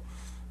win. So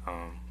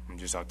I'm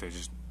just out there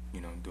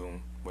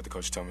doing what the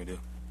coach tell me to do.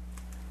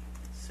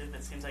 Soup,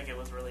 it seems like it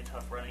was really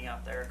tough running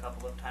out there a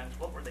couple of times.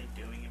 What were they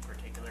doing in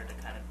particular to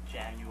kind of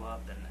jam you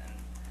up and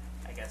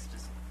I guess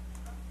just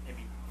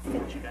maybe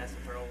force you guys to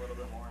throw a little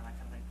bit more and that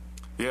kind of thing?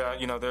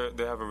 Yeah,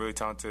 they have a really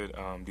talented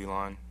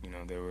D-line.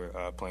 They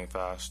were playing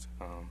fast.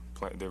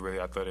 They're really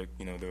athletic.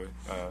 They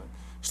were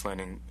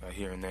slanting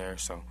here and there.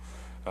 So,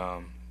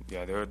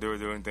 they were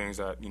doing things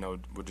that,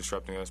 were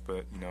disrupting us.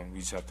 But, we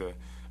just have to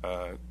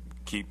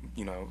keep,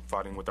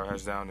 fighting with our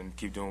heads down and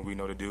keep doing what we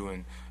know to do.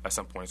 And at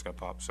some point it's going to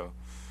pop. So,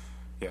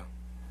 yeah.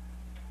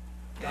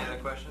 Any other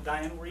questions?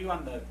 Diane, were you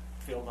on the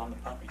field on the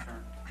punt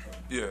return?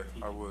 Yeah,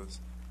 I was.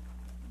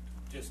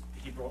 Just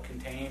he broke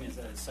contain? Is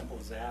that as simple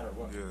as that, or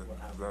what? Yeah, what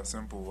happened? that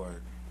simple.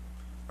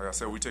 Like I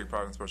said, we take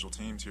pride in special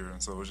teams here,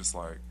 and so it's just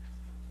like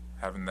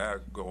having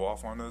that go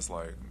off on us.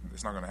 Like,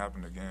 it's not going to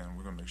happen again.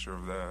 We're going to make sure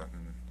of that.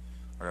 And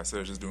like I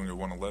said, just doing your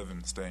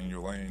 111, staying in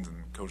your lanes,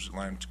 and Coach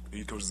Lamb,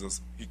 he coaches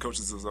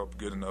us up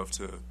good enough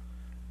to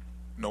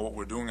know what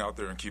we're doing out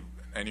there and keep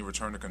any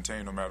return to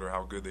contain, no matter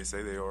how good they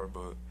say they are.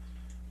 But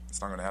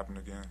it's not going to happen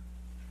again.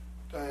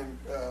 Diane,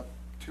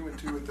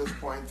 2-2 at this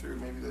point through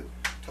maybe the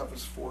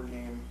toughest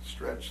 4-game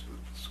stretch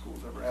that the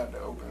school's ever had to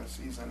open a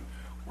season.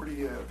 Where do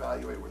you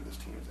evaluate where this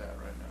team is at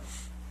right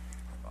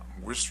now?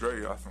 We're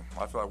straight. I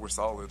feel like we're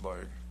solid.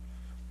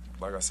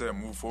 Like I said,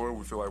 move forward.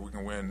 We feel like we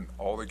can win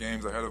all the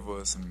games ahead of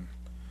us, and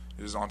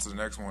it's on to the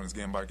next one. It's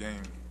game by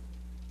game.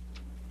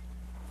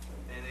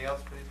 Anything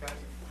else for these guys?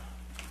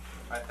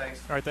 All right,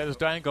 thanks. All right, that is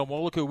Diane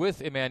Gomoluku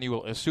with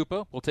Emmanuel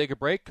Isupa. We'll take a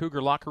break.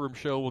 Cougar Locker Room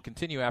Show will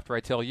continue after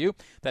I tell you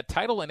that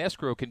title and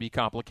escrow can be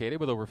complicated.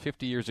 With over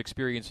 50 years'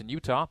 experience in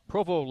Utah,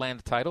 Provo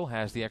Land Title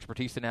has the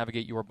expertise to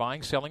navigate your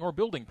buying, selling, or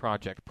building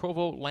project.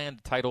 Provo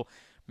Land Title,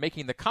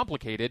 making the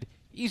complicated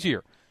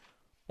easier.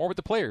 More with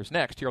the players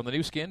next here on the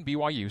new skin,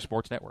 BYU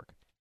Sports Network.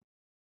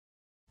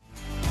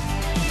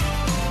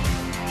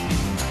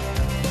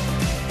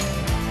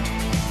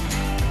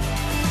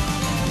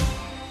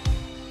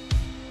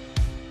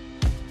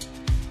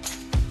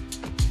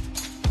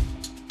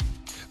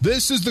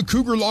 This is the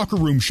Cougar Locker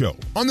Room Show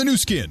on the new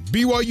skin,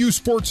 BYU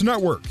Sports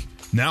Network.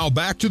 Now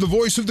back to the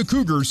voice of the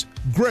Cougars,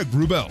 Greg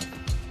Wrubell.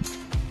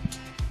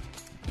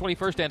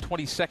 21st and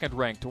 22nd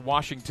ranked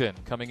Washington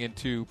coming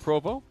into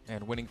Provo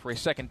and winning for a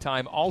second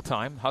time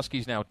all-time.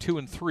 Huskies now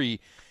 2-3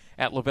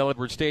 at LaVell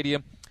Edwards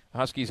Stadium. The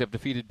Huskies have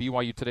defeated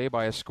BYU today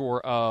by a score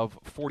of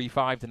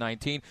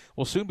 45-19.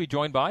 We'll soon be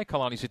joined by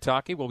Kalani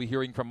Sitake. We'll be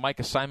hearing from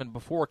Micah Simon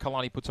before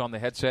Kalani puts on the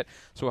headset,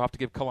 so we'll have to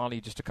give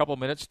Kalani just a couple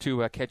minutes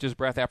to catch his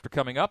breath after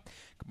coming up.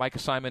 Micah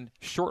Simon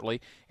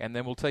shortly, and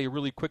then we'll tell you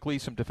really quickly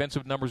some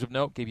defensive numbers of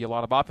note. Gave you a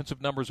lot of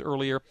offensive numbers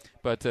earlier,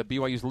 but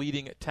BYU's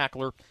leading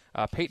tackler,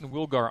 Peyton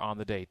Wilgar, on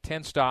the day.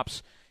 10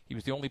 stops. He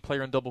was the only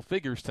player in double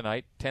figures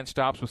tonight. 10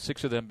 stops, with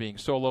 6 of them being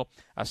solo.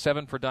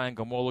 7 for Diane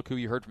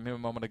Gomoluku. You heard from him a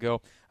moment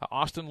ago.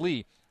 Austin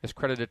Lee is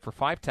credited for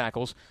 5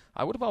 tackles.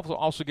 I would have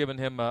also given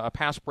him a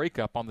pass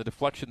breakup on the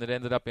deflection that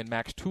ended up in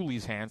Max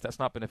Tooley's hands. That's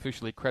not been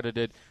officially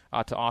credited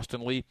to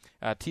Austin Lee.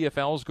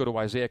 TFLs go to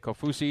Isaiah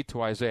Kofusi,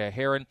 to Isaiah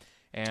Heron,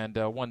 and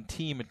 1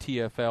 team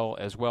TFL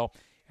as well.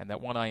 And that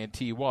 1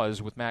 INT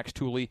was with Max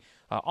Tooley.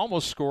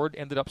 Almost scored,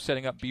 ended up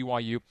setting up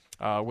BYU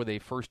with a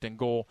first and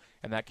goal,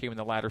 and that came in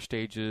the latter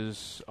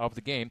stages of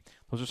the game.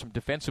 Those are some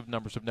defensive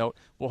numbers of note.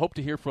 We'll hope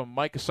to hear from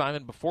Micah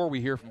Simon before we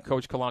hear from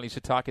Coach Kalani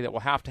Sitake. That will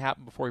have to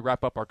happen before we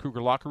wrap up our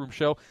Cougar Locker Room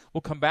Show.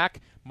 We'll come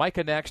back.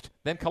 Micah next,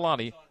 then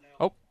Kalani.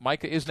 Oh,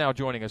 Micah is now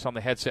joining us on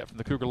the headset from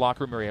the Cougar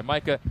Locker Room area.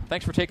 Micah,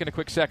 thanks for taking a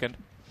quick second.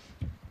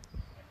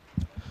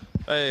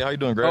 Hey, how you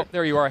doing, Greg? Oh,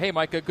 there you are. Hey,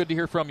 Micah, good to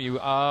hear from you.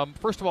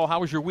 First of all, how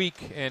was your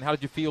week, and how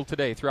did you feel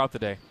today, throughout the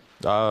day?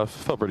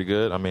 Felt pretty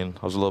good. I mean,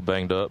 I was a little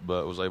banged up,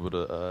 but was able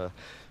to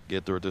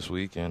get through it this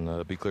week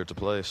and be cleared to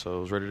play, so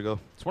I was ready to go.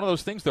 It's one of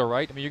those things, though,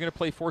 right? I mean, you're going to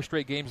play 4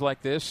 straight games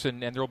like this, and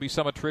there will be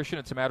some attrition.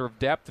 It's a matter of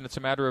depth, and it's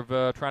a matter of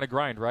trying to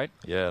grind, right?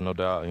 Yeah, no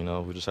doubt. You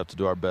know, we just have to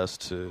do our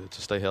best to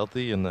stay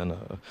healthy and then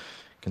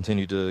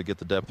continue to get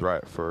the depth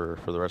right for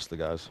the rest of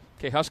the guys.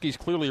 Okay, Huskies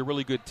clearly a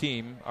really good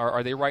team.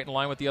 Are they right in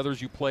line with the others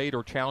you played,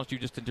 or challenged you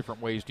just in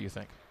different ways, do you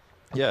think?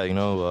 Yeah, you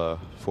know,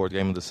 4th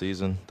game of the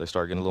season, they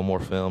start getting a little more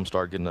film,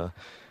 start getting a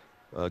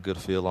good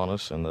feel on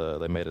us, and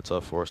they made it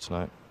tough for us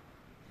tonight.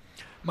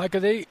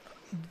 Micah,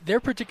 their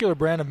particular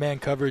brand of man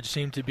coverage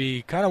seemed to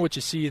be kind of what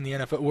you see in the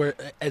NFL, where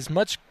as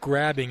much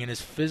grabbing and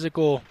as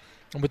physical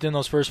within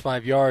those first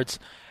 5 yards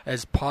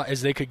as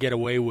they could get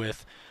away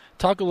with.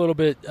 Talk a little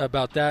bit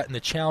about that and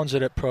the challenge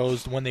that it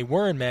posed when they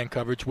were in man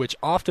coverage, which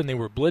often they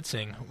were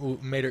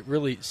blitzing, made it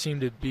really seem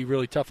to be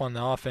really tough on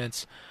the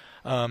offense.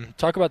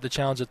 Talk about the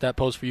challenge that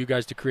posed for you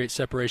guys to create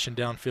separation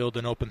downfield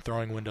and open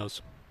throwing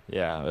windows.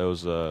 Yeah, it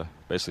was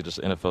basically just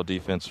NFL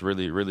defense,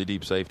 really, really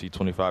deep safety,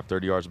 25,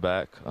 30 yards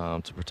back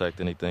to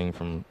protect anything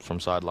from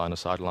sideline to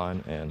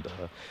sideline. And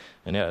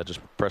yeah, just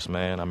press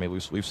man. I mean,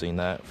 we've seen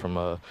that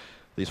from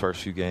these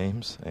first few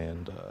games.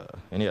 And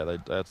yeah, they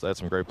had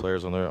some great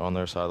players on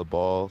their side of the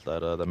ball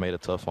that made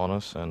it tough on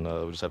us, and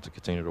we just have to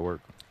continue to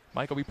work.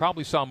 Michael, we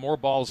probably saw more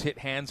balls hit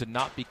hands and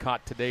not be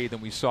caught today than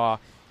we saw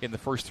in the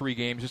first 3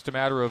 games. Just a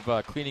matter of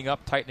cleaning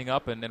up, tightening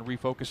up, and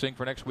refocusing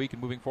for next week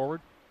and moving forward.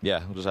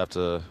 Yeah, we have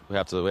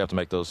to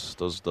make those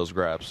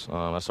grabs.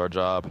 That's our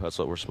job. That's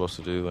what we're supposed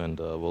to do, and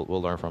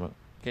we'll learn from it.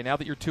 Okay, now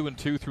that you're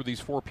 2-2 through these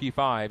 4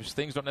 P5s,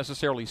 things don't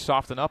necessarily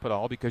soften up at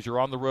all because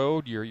you're on the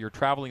road. You're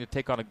traveling to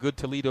take on a good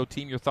Toledo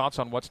team. Your thoughts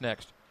on what's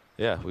next?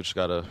 Yeah, we just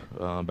got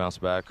to bounce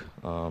back.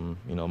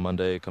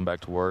 Monday, come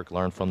back to work,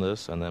 learn from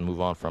this, and then move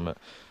on from it.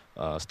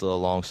 Still a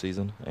long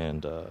season,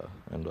 and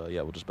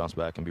yeah, we'll just bounce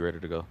back and be ready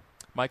to go.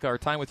 Micah, our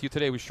time with you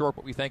today was short,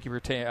 but we thank you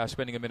for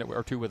spending a minute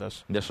or 2 with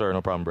us. Yes, sir.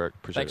 No problem, Brett.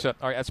 Appreciate it. Thanks.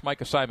 All right, that's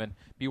Micah Simon,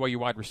 BYU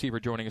wide receiver,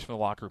 joining us from the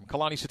locker room.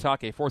 Kalani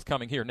Sitake,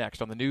 forthcoming here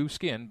next on the new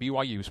Skin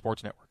BYU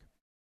Sports Network.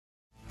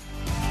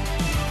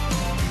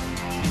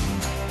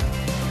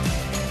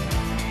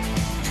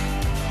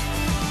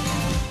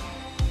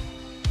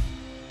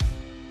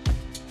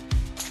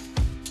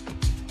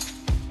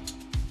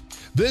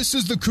 This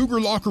is the Cougar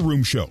Locker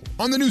Room Show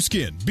on the new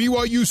Skin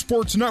BYU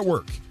Sports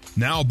Network.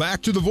 Now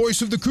back to the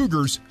voice of the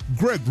Cougars,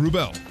 Greg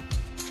Wrubell.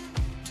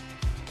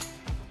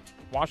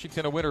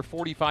 Washington a winner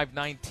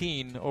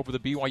 45-19 over the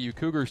BYU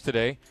Cougars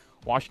today.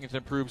 Washington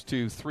improves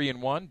to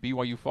 3-1.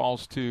 BYU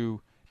falls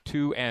to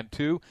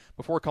 2-2.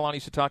 Before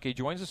Kalani Sitake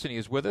joins us, and he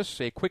is with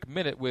us, a quick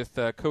minute with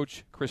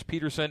Coach Chris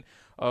Peterson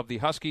of the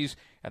Huskies,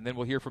 and then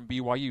we'll hear from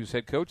BYU's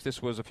head coach.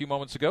 This was a few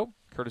moments ago,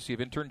 courtesy of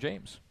intern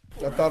James.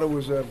 I thought it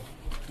was a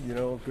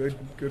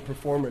good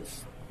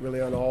performance,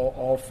 really on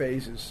all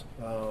phases.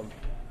 It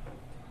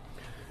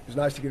was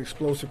nice to get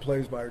explosive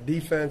plays by our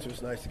defense. It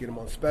was nice to get them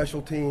on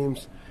special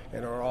teams,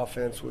 and our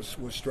offense was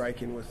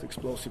striking with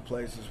explosive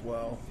plays as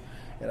well.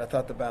 And I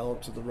thought the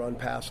balance of the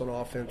run-pass on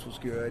offense was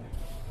good.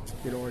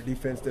 Our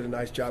defense did a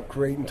nice job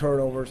creating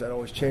turnovers. That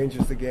always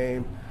changes the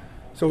game.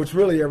 So it's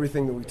really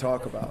everything that we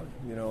talk about.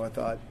 I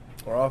thought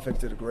our offense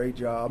did a great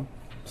job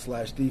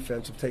 /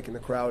 defense of taking the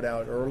crowd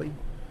out early.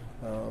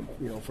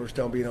 First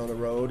down being on the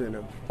road in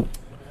a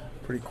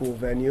pretty cool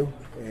venue.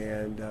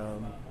 And,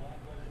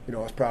 I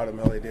was proud of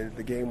them how they did it.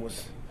 The game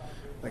was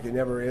like it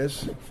never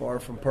is, far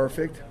from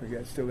perfect. We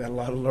still got a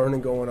lot of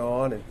learning going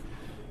on and,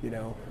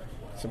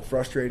 some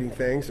frustrating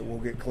things that we'll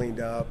get cleaned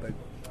up. But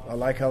I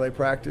like how they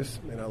practice,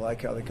 and I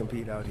like how they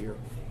compete out here.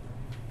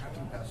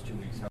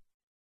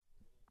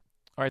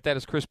 All right, that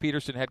is Chris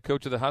Peterson, head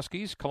coach of the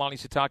Huskies. Kalani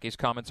Sitake's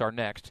comments are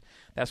next.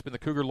 That's been the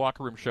Cougar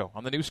Locker Room Show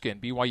on the new Skin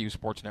BYU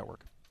Sports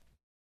Network.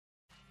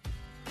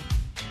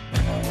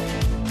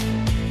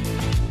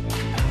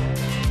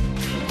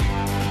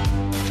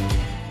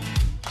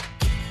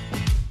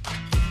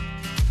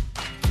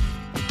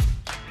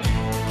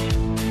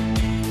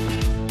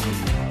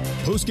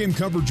 Postgame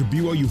coverage of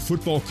BYU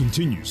football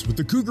continues with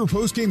the Cougar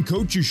Postgame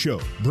Coaches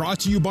Show, brought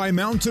to you by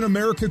Mountain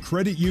America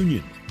Credit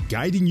Union,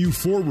 guiding you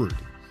forward.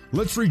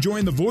 Let's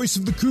rejoin the voice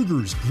of the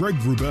Cougars, Greg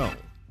Wrubell.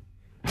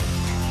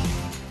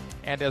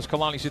 And as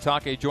Kalani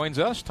Sitake joins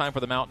us, time for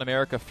the Mountain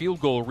America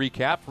field goal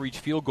recap. For each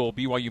field goal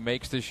BYU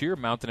makes this year,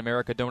 Mountain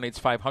America donates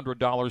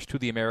 $500 to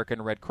the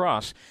American Red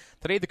Cross.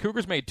 Today, the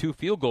Cougars made 2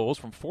 field goals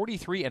from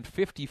 43 and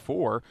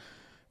 54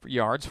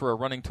 yards for a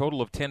running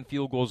total of 10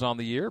 field goals on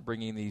the year,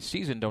 bringing the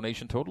season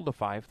donation total to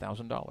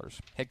 $5,000.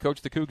 Head coach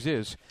of the Cougs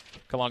is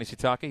Kalani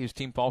Sitake. His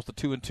team falls to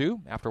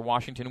 2-2 after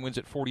Washington wins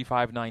at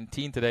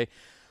 45-19 today.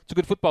 It's a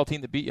good football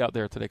team that beat you out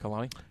there today,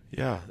 Kalani.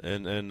 Yeah,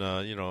 and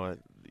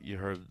you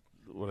heard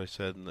what I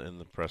said in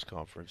the press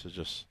conference. It's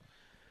just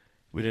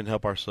we didn't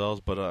help ourselves,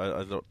 but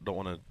I don't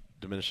want to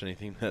diminish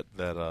anything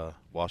that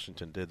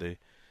Washington did. They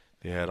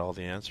had all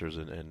the answers,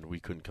 and we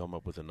couldn't come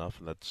up with enough,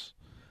 and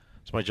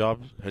it's my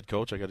job, head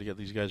coach. I got to get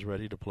these guys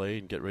ready to play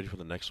and get ready for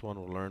the next one.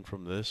 We'll learn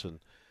from this, and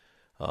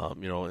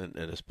and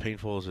as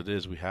painful as it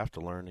is, we have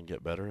to learn and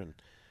get better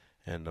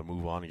and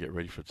move on and get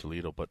ready for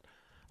Toledo. But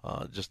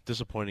just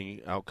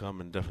disappointing outcome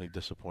and definitely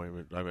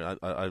disappointment. I mean,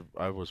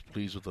 I was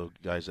pleased with the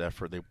guys'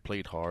 effort. They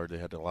played hard. They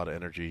had a lot of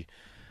energy.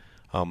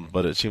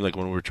 But it seemed like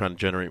when we were trying to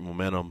generate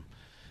momentum,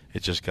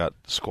 it just got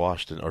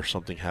squashed or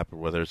something happened,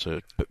 whether it's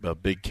a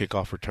big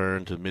kickoff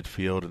return to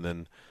midfield and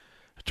then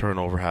a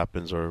turnover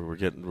happens, or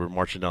we're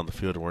marching down the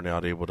field and we're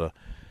not able to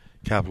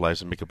capitalize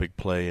and make a big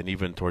play. And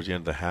even towards the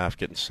end of the half,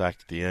 getting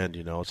sacked at the end,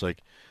 it's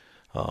like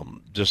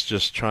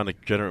just trying to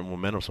generate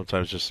momentum.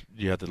 Sometimes just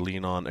you have to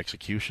lean on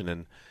execution,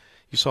 and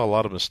you saw a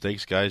lot of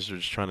mistakes. Guys are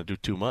just trying to do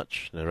too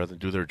much rather than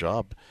do their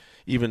job.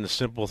 Even the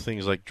simple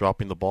things like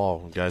dropping the ball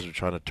when guys are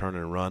trying to turn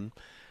and run.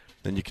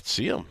 Then you could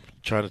see them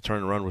trying to turn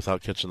and run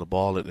without catching the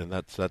ball, and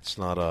that's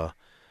not a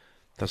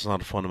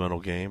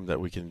fundamental game that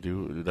we can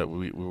do. That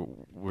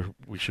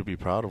we should be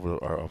proud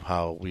of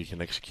how we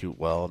can execute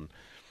well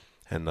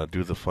and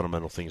do the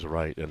fundamental things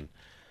right. And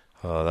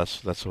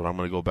that's what I'm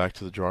going to go back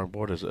to the drawing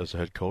board as a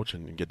head coach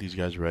and get these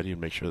guys ready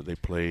and make sure that they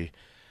play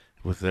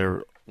with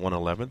their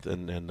 1/11th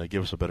and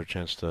give us a better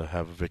chance to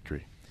have a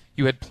victory.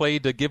 You had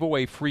played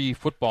giveaway-free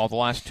football the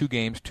last 2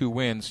 games, 2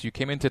 wins. You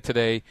came into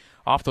today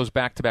off those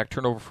back-to-back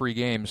turnover-free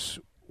games.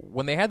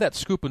 When they had that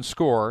scoop and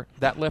score,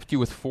 that left you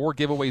with 4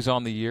 giveaways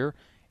on the year,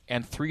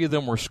 and 3 of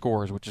them were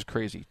scores, which is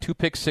crazy. 2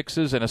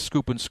 pick-sixes and a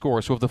scoop and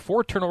score. So of the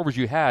 4 turnovers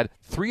you had,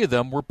 3 of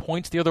them were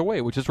points the other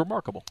way, which is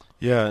remarkable.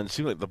 Yeah, and it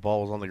seemed like the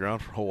ball was on the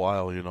ground for a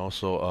while,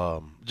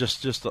 So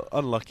just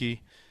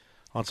unlucky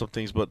on some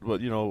things, but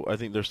I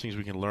think there's things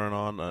we can learn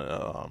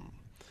on.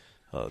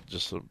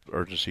 Just the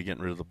urgency,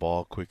 getting rid of the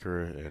ball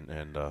quicker,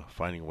 and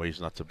finding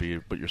ways not to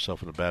put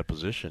yourself in a bad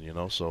position,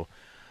 So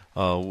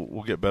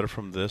we'll get better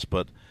from this,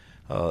 but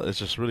it's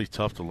just really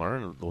tough to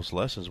learn those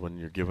lessons when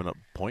you're giving up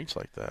points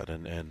like that.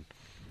 And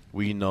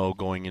we know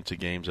going into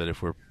games that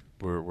if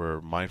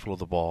we're mindful of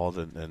the ball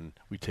and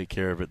we take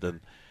care of it, then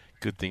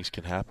good things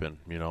can happen,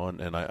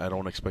 And I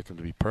don't expect them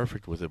to be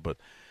perfect with it, but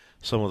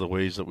some of the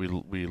ways that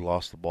we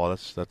lost the ball,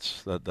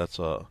 that's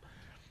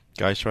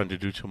guys trying to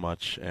do too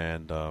much,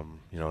 and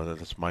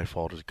that's my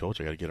fault as a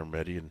coach. I got to get them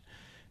ready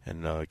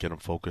and get them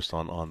focused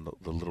on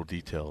the little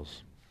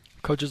details.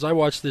 Coach, as I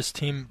watched this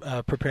team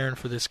preparing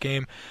for this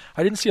game,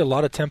 I didn't see a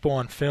lot of tempo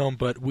on film,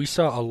 but we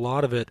saw a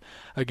lot of it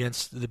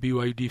against the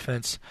BYU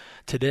defense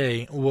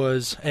today.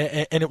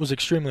 And it was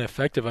extremely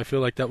effective. I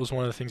feel like that was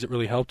one of the things that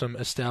really helped them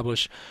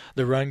establish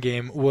the run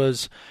game.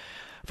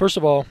 First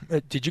of all,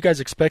 did you guys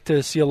expect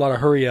to see a lot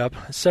of hurry up?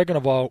 Second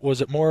of all,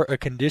 was it more a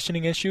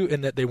conditioning issue in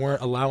that they weren't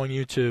allowing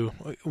you to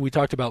 – we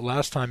talked about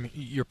last time,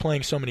 you're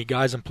playing so many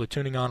guys and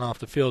platooning on off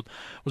the field.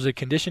 Was it a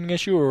conditioning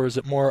issue, or was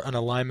it more an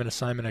alignment,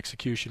 assignment,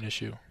 execution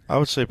issue? I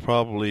would say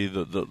probably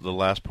the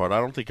last part. I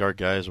don't think our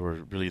guys were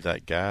really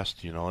that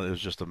gassed. It was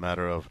just a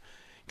matter of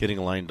getting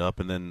lined up,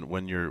 and then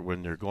when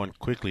you're going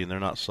quickly and they're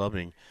not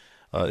subbing,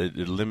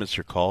 it limits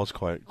your calls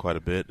quite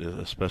a bit,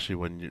 especially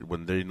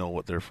when they know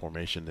what their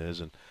formation is.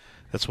 And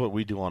that's what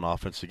we do on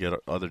offense to get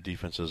other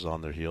defenses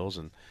on their heels,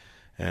 and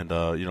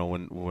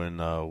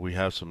when we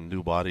have some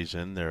new bodies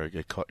in there,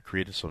 it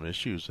created some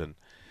issues, and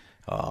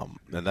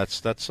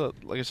that's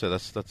like I said,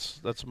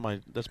 that's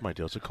my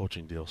deal. It's a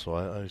coaching deal, so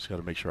I just got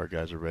to make sure our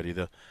guys are ready.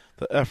 The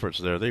effort's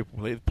there. They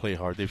play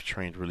hard. They've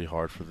trained really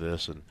hard for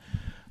this, and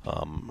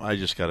I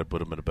just got to put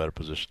them in a better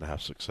position to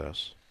have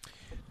success.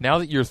 Now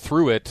that you're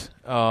through it,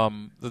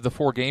 the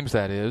 4 games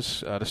that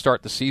is to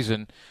start the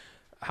season.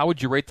 How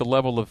would you rate the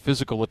level of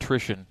physical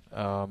attrition?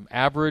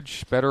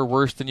 Average, better,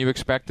 worse than you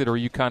expected, or are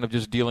you kind of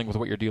just dealing with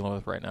what you're dealing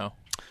with right now?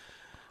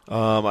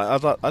 I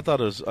thought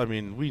it was. I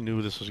mean, we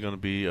knew this was going to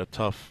be a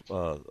tough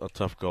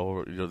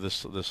go.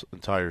 This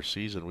entire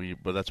season.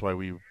 But that's why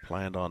we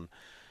planned on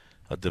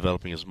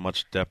developing as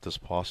much depth as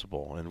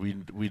possible, and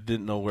we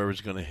didn't know where it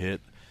was going to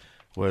hit,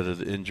 whether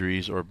the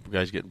injuries or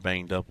guys getting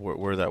banged up,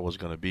 where that was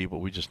going to be. But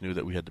we just knew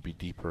that we had to be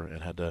deeper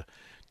and had to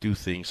do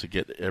things to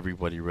get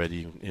everybody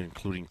ready,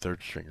 including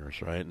third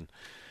stringers, right?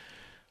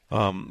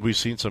 And we've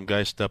seen some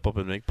guys step up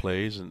and make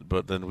plays,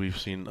 but then we've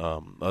seen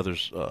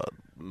others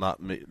not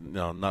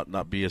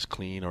be as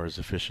clean or as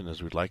efficient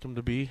as we'd like them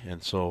to be.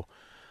 And so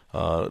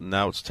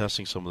now it's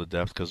testing some of the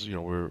depth because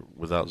we're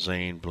without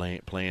Zane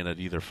playing at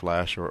either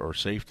flash or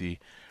safety.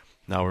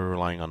 Now we're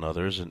relying on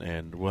others,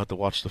 and we'll have to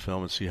watch the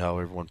film and see how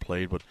everyone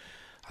played. But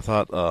I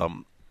thought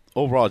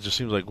overall it just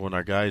seems like when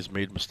our guys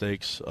made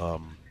mistakes.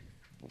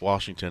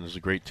 Washington is a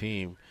great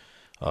team.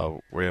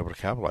 We're able to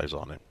capitalize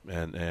on it,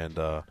 and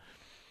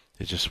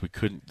it's just we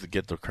couldn't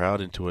get the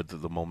crowd into it.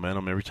 The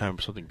momentum every time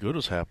something good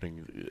was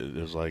happening, it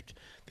was like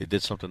they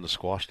did something to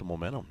squash the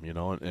momentum,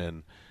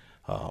 And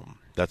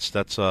that's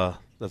a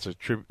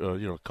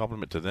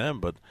compliment to them.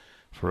 But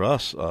for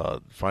us,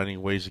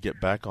 finding ways to get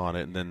back on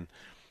it, and then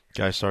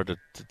guys started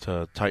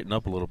to tighten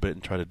up a little bit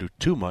and try to do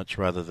too much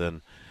rather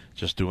than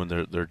just doing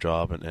their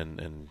job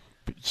and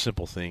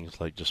simple things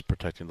like just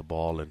protecting the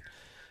ball and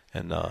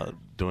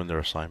doing their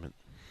assignment.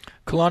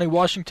 Kalani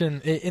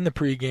Washington, in the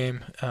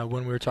pregame,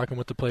 when we were talking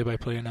with the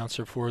play-by-play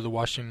announcer for the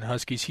Washington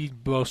Huskies, he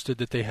boasted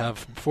that they have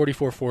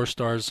 44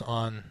 4-stars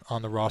on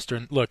the roster.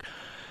 And look,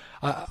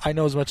 I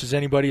know as much as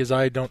anybody as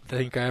I don't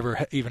think I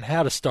ever even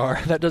had a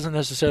star. That doesn't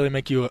necessarily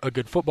make you a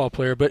good football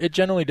player, but it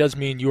generally does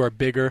mean you are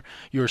bigger,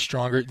 you are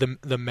stronger. The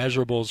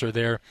measurables are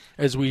there.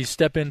 As we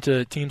step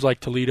into teams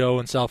like Toledo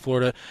and South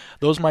Florida,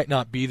 those might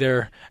not be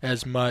there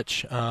as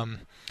much.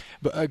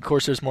 But, of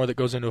course, there's more that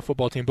goes into a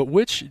football team. But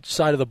which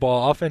side of the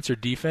ball, offense or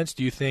defense,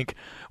 do you think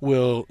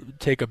will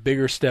take a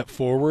bigger step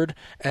forward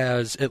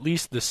as at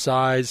least the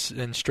size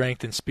and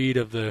strength and speed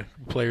of the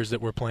players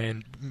that we're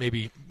playing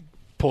maybe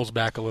pulls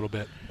back a little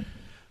bit?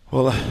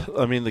 Well,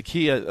 I mean, the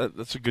key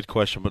that's a good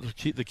question, but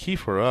the key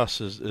for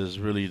us is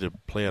really to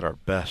play at our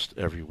best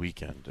every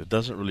weekend. It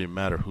doesn't really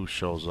matter who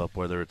shows up,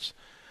 whether it's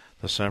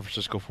the San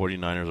Francisco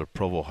 49ers or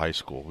Provo High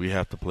School. We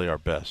have to play our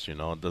best, it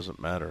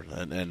doesn't matter.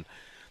 And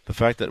the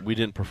fact that we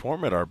didn't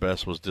perform at our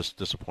best was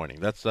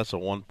disappointing. That's a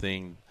one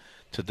thing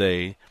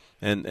today,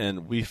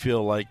 and we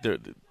feel like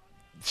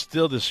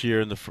still this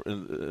year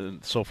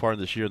so far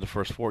this year, the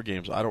first 4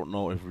 games, I don't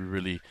know if we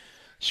really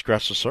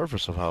scratch the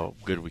surface of how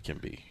good we can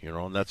be,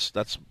 and that's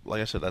like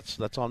I said,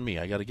 that's on me.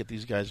 I got to get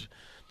these guys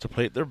to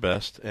play at their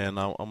best, and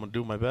I'm gonna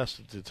do my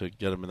best to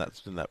get them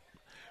in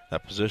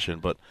that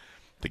position. But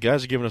the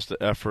guys are giving us the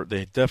effort.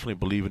 They definitely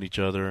believe in each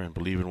other and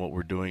believe in what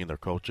we're doing and their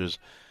coaches,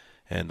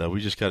 and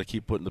we just got to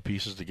keep putting the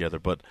pieces together.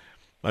 But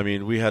I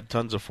mean, we had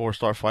tons of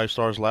 4-star,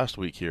 5-stars last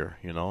week here,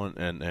 and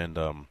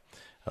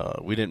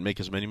we didn't make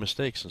as many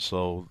mistakes, and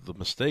so the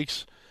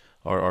mistakes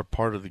are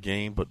part of the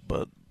game,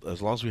 but as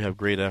long as we have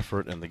great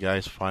effort and the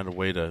guys find a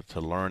way to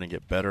learn and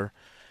get better,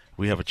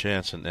 we have a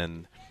chance. And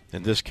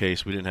in this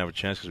case, we didn't have a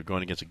chance because we're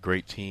going against a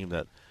great team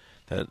that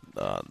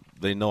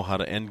they know how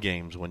to end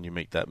games when you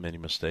make that many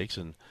mistakes.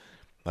 And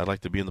I'd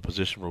like to be in the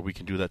position where we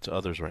can do that to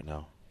others right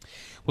now.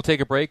 We'll take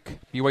a break.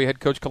 BYU head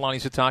coach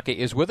Kalani Sitake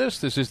is with us.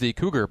 This is the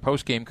Cougar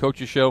Postgame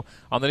Coaches Show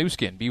on the new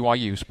skin,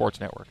 BYU Sports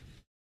Network.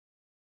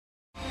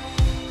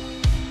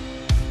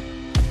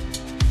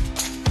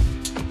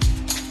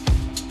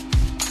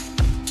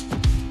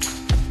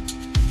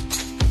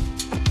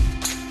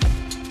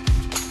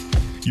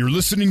 You're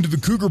listening to the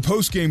Cougar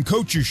Postgame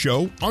Coaches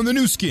Show on the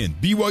new skin,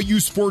 BYU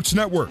Sports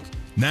Network.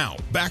 Now,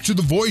 back to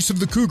the voice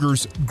of the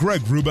Cougars, Greg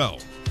Wrubell.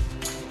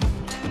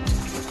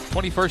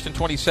 21st and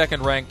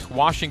 22nd ranked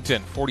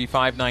Washington,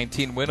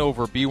 45-19 win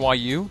over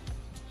BYU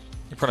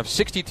in front of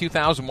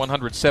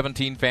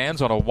 62,117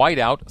 fans on a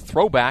whiteout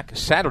throwback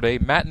Saturday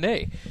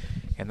matinee.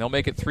 And they'll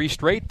make it 3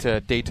 straight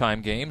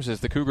daytime games as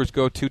the Cougars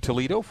go to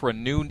Toledo for a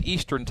noon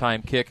Eastern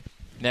time kick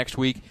next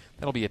week.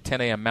 That'll be a 10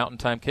 a.m. Mountain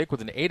Time kick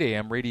with an 8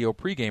 a.m. radio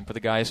pregame for the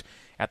guys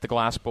at the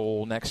Glass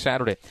Bowl next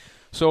Saturday.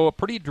 So a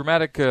pretty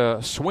dramatic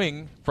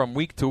swing from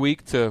week to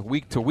week,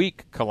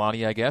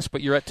 Kalani, I guess. But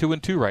you're at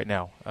 2-2 right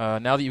now.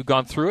 Now that you've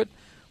gone through it,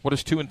 what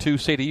does 2-2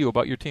 say to you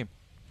about your team?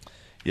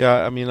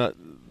 Yeah, I mean,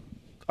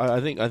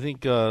 I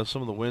think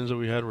some of the wins that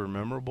we had were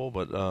memorable,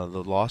 but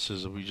the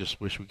losses, we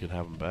just wish we could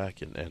have them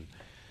back and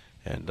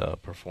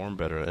perform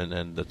better.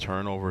 And the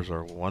turnovers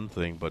are one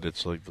thing, but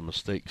it's like the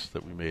mistakes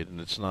that we made, and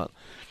it's not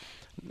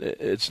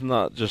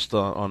just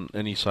on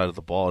any side of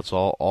the ball. It's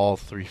all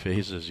 3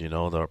 phases.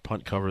 Our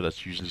punt cover,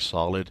 that's usually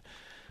solid.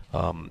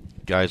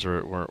 Guys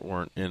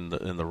weren't in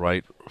the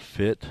right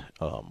fit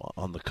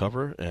on the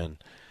cover, and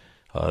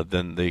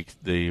then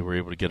they were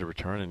able to get a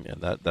return,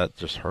 and that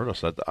just hurt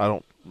us. I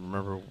don't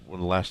remember when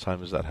the last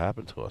time has that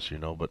happened to us.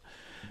 But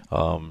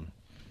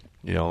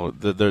there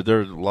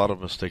are a lot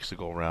of mistakes to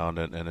go around,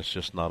 and it's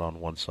just not on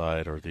one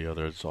side or the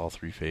other. It's all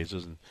 3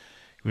 phases, and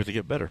we have to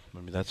get better.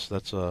 I mean, that's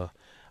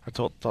I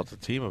talked to the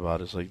team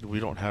about it. It's like we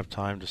don't have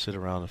time to sit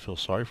around and feel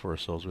sorry for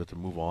ourselves. We have to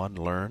move on and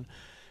learn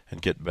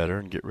and get better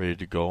and get ready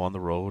to go on the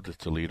road to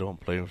Toledo and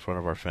play in front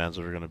of our fans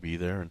that are going to be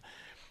there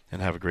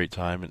and have a great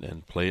time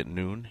and play at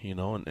noon,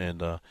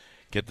 and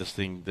get this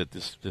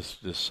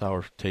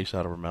sour taste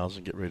out of our mouths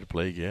and get ready to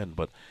play again.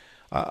 But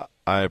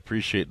I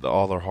appreciate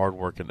all their hard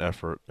work and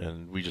effort,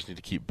 and we just need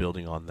to keep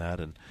building on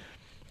that. And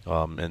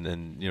some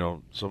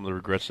of the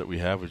regrets that we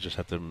have, we just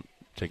have to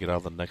take it out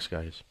of the next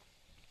guys.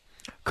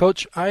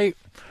 Coach, I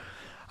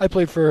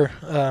played for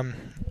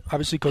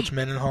obviously Coach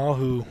Mendenhall,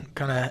 who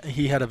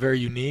he had a very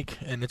unique,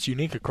 and it's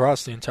unique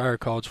across the entire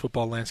college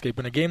football landscape.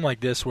 In a game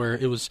like this, where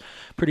it was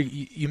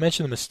pretty, you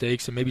mentioned the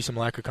mistakes and maybe some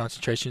lack of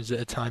concentrations at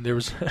a time. There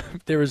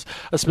was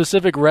a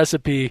specific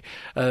recipe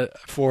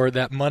for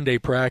that Monday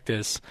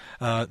practice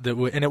and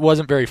it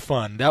wasn't very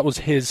fun. That was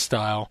his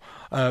style.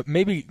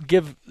 Maybe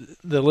give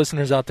the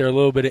listeners out there a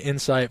little bit of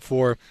insight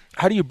for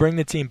how do you bring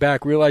the team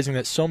back, realizing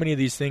that so many of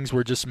these things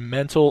were just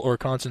mental or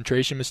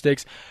concentration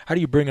mistakes. How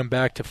do you bring them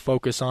back to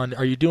focus on?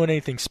 Are you doing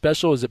anything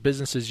special? Is it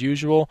business as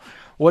usual?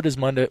 What does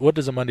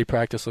a Monday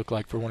practice look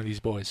like for one of these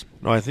boys?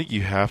 No, I think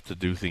you have to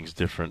do things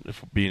different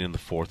if being in the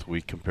 4th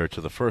week compared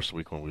to the first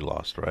week when we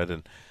lost, right?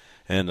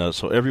 And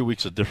so every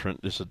week's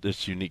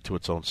it's unique to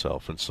its own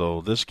self. And so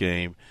this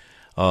game,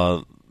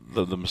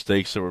 the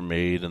mistakes that were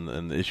made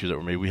and the issues that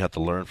were made, we had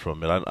to learn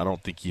from it. I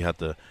don't think you had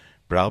to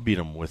browbeat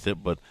them with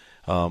it, but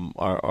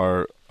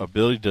our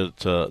ability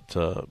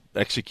to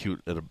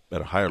execute at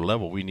a higher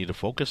level, we need to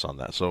focus on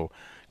that. So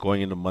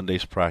going into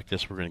Monday's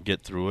practice, we're going to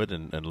get through it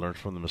and learn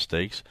from the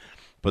mistakes,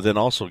 but then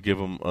also give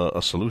them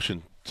a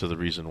solution to the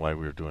reason why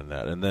we were doing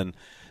that. And then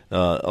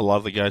a lot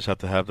of the guys have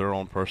to have their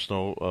own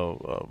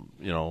personal,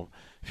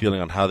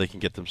 feeling on how they can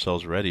get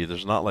themselves ready.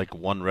 There's not like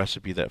one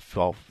recipe that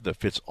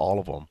fits all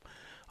of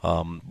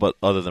them, but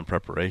other than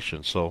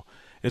preparation. So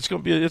it's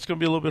going to be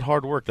a little bit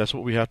hard work. That's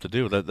what we have to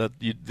do.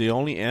 The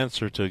only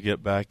answer to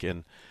get back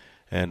and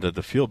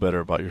to feel better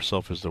about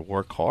yourself is to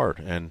work hard.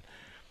 And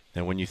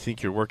when you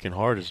think you're working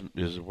hard,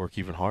 is work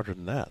even harder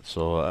than that.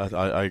 So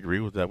I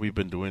agree with that. We've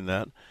been doing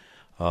that,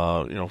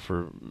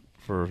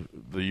 for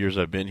the years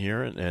I've been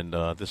here, and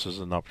this is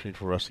an opportunity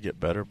for us to get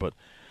better. But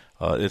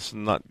it's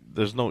not.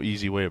 There's no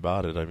easy way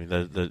about it. I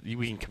mean,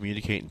 we can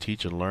communicate and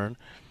teach and learn,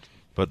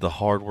 but the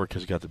hard work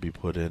has got to be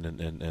put in,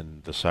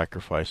 and the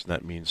sacrifice. And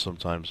that means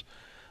sometimes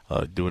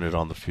doing it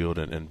on the field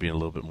and being a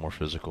little bit more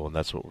physical, and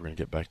that's what we're going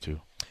to get back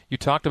to. You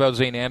talked about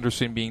Zane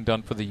Anderson being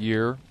done for the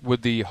year.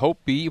 Would the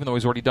hope be, even though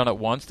he's already done it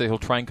once, that he'll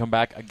try and come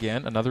back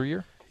again another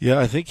year? Yeah,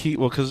 I think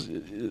because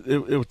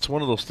it's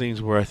one of those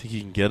things where I think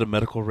he can get a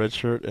medical red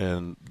shirt,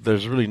 and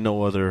there's really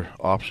no other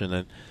option.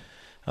 And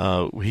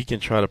he can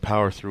try to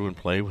power through and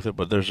play with it,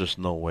 but there's just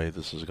no way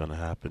this is going to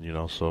happen,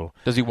 So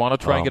does he want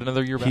to try and get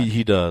another year back?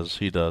 He does,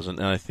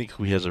 and I think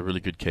he has a really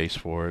good case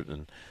for it.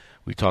 And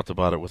we talked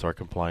about it with our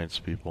compliance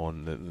people,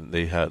 and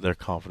they're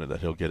confident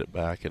that he'll get it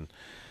back. And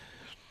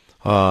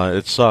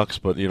it sucks,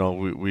 but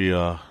we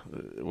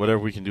whatever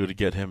we can do to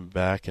get him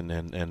back,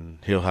 and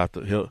he'll have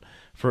to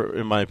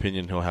in my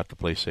opinion, he'll have to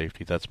play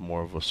safety. That's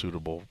more of a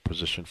suitable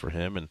position for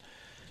him, and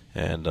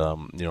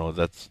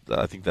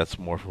I think that's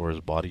more for his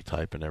body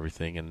type and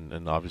everything,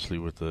 and obviously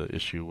with the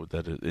issue with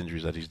that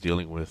injuries that he's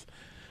dealing with,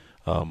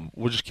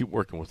 we'll just keep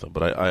working with him.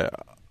 But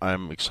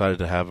I'm excited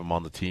to have him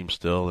on the team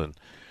still,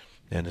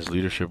 and his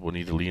leadership will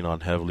need to lean on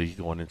heavily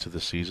going into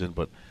the season,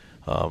 but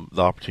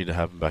the opportunity to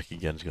have him back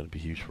again is going to be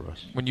huge for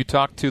us. When you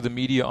talk to the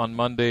media on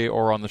Monday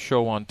or on the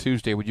show on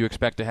Tuesday, would you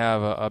expect to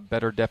have a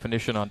better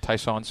definition on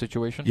Tyson's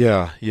situation?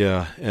 Yeah,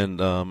 and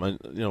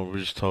we're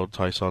just told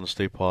Tyson to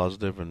stay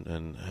positive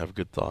and have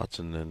good thoughts,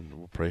 and then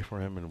we'll pray for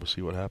him, and we'll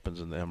see what happens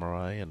in the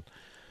MRI, and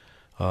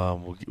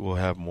we'll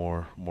have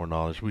more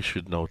knowledge. We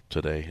should know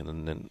today,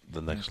 and then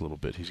the next little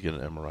bit, he's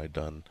getting an MRI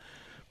done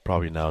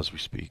probably now as we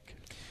speak.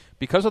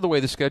 Because of the way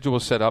the schedule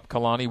is set up,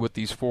 Kalani, with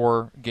these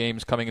 4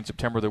 games coming in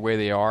September the way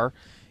they are,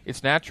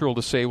 it's natural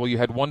to say, well, you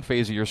had one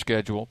phase of your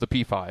schedule, the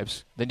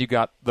P5s, then you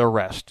got the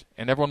rest.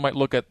 And everyone might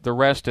look at the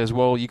rest as,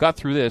 well, you got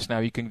through this, now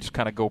you can just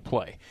kind of go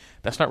play.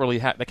 That's not really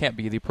that can't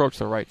be the approach,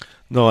 though, right?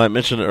 No, I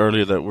mentioned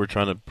earlier that we're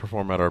trying to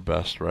perform at our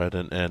best, right?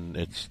 And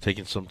it's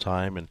taking some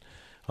time, and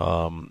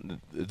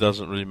it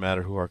doesn't really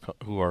matter who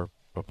our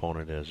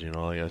opponent is.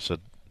 Like I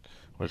said,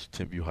 what's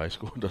Timpview High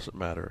School? It doesn't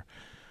matter.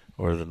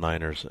 Or the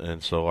Niners.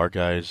 And so our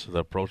guys, the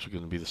approach is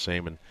going to be the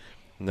same. And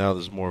now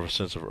there's more of a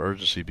sense of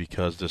urgency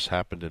because this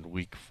happened in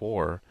week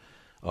 4.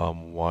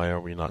 Why are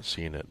we not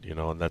seeing it?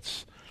 And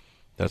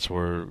that's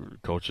where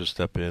coaches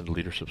step in,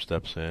 leadership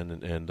steps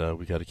in, and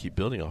we got to keep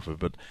building off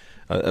of it.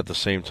 But at the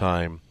same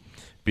time,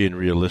 being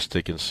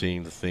realistic and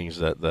seeing the things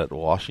that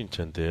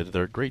Washington did,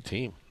 they're a great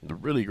team. They're a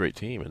really great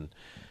team.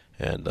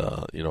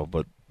 But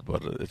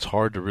it's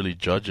hard to really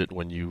judge it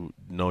when you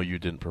know you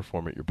didn't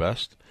perform at your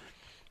best.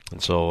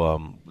 And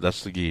so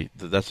that's the key.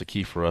 That's the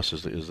key for us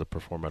is to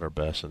perform at our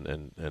best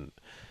and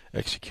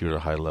execute at a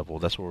high level.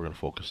 That's what we're going to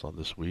focus on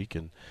this week,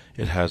 and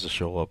it has to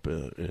show up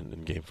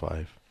in Game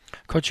 5.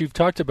 Coach, you've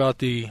talked about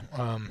the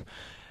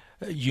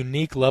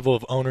unique level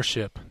of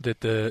ownership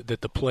that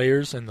the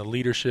players and the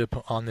leadership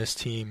on this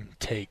team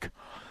take.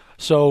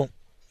 So,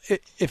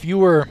 if you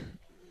were,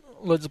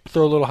 let's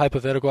throw a little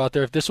hypothetical out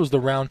there. If this was the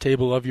round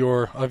table of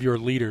your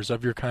leaders,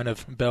 of your kind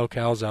of bell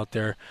cows out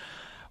there,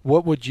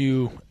 what would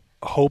you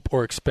hope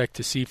or expect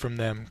to see from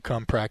them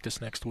come practice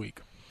next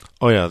week?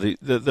 Oh yeah,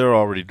 they're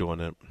already doing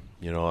it.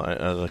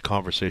 The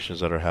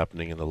conversations that are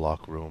happening in the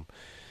locker room,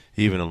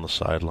 even on the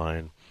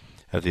sideline,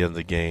 at the end of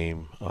the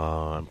game.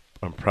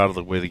 I'm proud of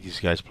the way that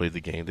these guys played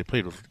the game. They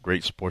played with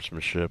great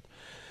sportsmanship,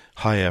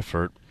 high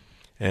effort,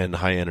 and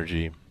high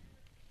energy.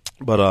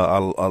 But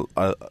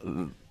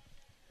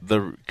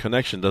the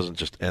connection doesn't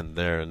just end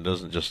there, and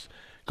doesn't just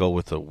go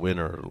with a win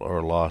or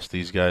a loss.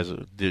 These guys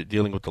are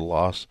dealing with the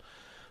loss.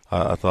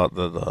 I thought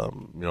that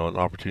an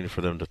opportunity for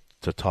them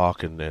to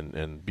talk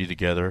and be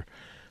together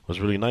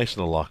was really nice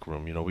in the locker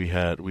room. We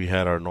had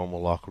our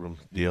normal locker room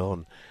deal,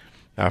 and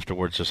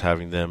afterwards, just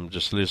having them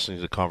just listening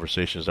to the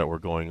conversations that were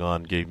going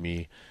on gave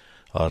me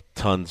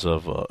tons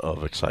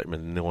of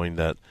excitement, knowing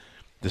that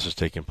this is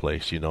taking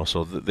place.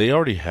 So they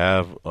already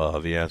have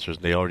the answers.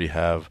 They already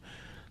have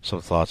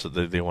some thoughts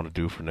that they want to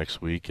do for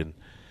next week, and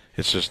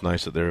it's just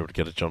nice that they're able to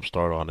get a jump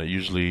start on it.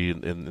 Usually,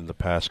 in the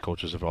past,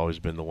 coaches have always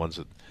been the ones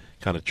that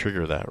kind of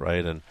trigger that,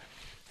 right? And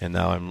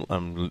now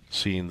I'm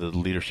seeing the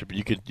leadership.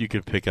 You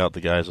could pick out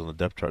the guys on the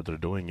depth chart that are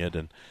doing it,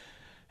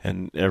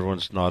 and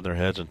everyone's nodding their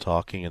heads and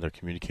talking, and they're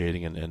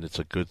communicating, and it's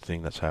a good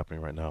thing that's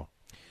happening right now.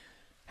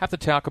 have to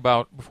talk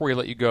about, before we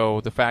let you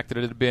go, the fact that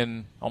it had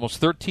been almost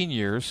 13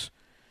 years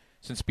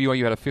since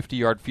BYU had a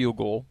 50-yard field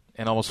goal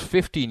and almost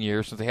 15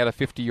 years since they had a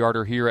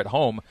 50-yarder here at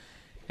home.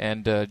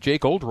 And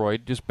Jake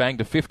Oldroyd just banged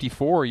a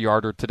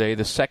 54-yarder today,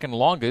 the second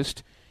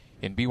longest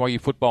in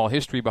BYU football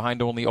history,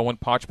 behind only Owen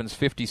Pochman's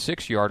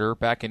 56-yarder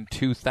back in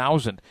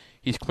 2000.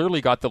 He's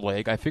clearly got the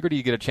leg. I figured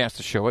he'd get a chance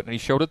to show it, and he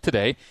showed it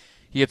today.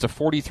 He hits a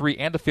 43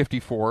 and a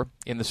 54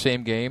 in the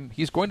same game.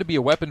 He's going to be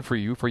a weapon for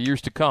you for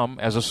years to come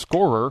as a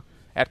scorer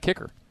at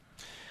kicker.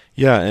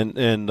 Yeah,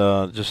 and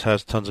just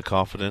has tons of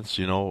confidence.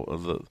 You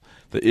know,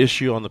 the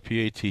issue on the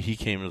PAT, he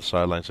came to the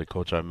sideline and said,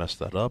 "Coach, I messed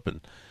that up,"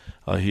 and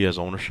he has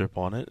ownership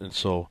on it. And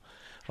so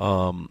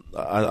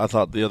I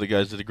thought the other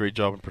guys did a great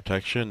job in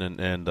protection,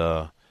 and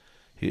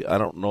I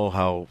don't know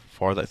how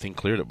far that thing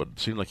cleared it, but it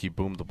seemed like he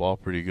boomed the ball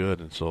pretty good,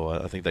 and so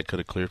I think that could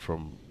have cleared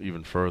from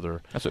even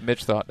further. That's what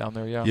Mitch thought down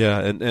there, yeah. Yeah,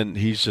 and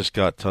he's just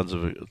got tons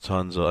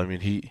of. I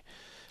mean, he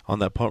on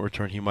that punt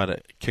return, he might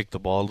have kicked the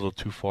ball a little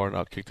too far and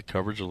outkicked the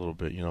coverage a little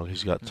bit. You know,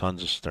 he's got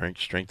tons of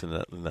strength in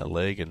that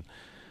leg, and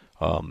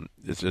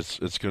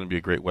it's going to be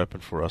a great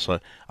weapon for us.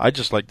 I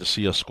just like to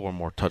see us score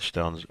more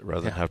touchdowns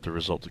rather than have to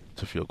result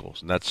to field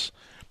goals, and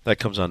that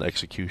comes down to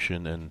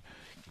execution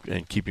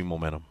and keeping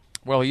momentum.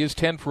 Well, he is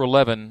 10 for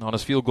 11 on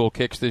his field goal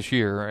kicks this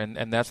year,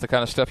 and that's the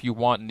kind of stuff you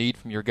want and need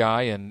from your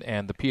guy,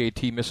 and the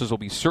PAT misses will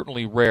be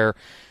certainly rare.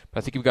 But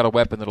I think you've got a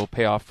weapon that will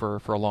pay off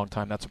for a long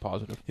time. That's a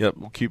positive. Yep,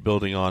 we'll keep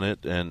building on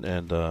it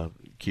and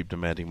keep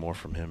demanding more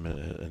from him,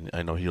 and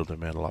I know he'll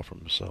demand a lot from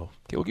himself.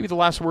 Okay, we'll give you the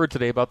last word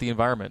today about the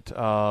environment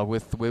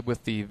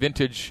with the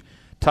vintage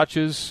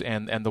touches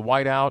and the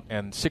whiteout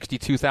and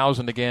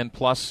 62,000 again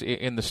plus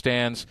in the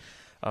stands.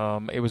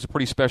 It was a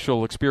pretty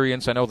special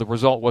experience. I know the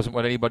result wasn't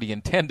what anybody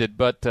intended,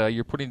 but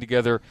you're putting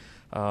together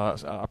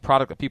a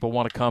product that people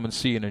want to come and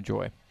see and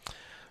enjoy.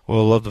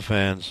 Well, I love the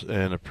fans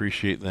and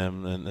appreciate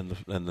them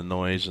and the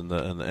noise and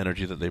the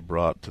energy that they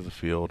brought to the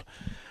field.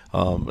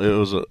 It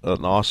was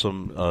an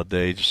awesome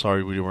day. Just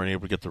sorry we weren't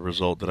able to get the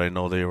result that I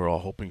know they were all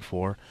hoping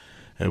for,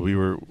 and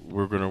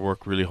we're going to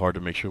work really hard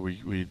to make sure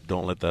we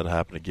don't let that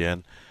happen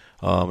again.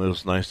 It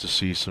was nice to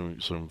see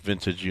some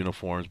vintage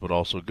uniforms, but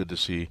also good to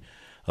see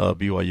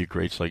BYU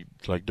greats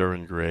like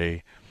Duran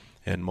Gray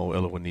and Mo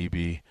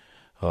Elawanibi,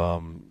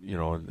 you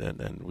know,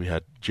 and we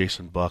had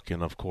Jason Buck,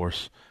 and of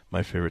course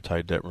my favorite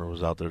Ty Detmer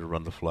was out there to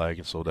run the flag,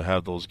 and so to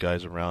have those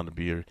guys around to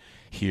be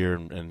here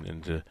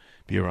and to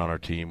be around our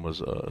team was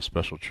a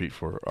special treat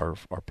for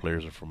our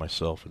players and for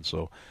myself. And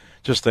so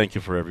just thank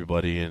you for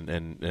everybody,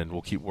 and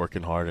we'll keep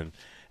working hard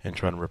and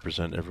trying to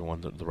represent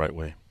everyone the right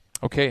way.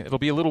 Okay, it'll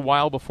be a little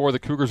while before the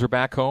Cougars are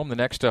back home. The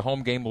next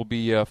home game will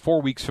be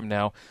 4 weeks from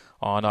now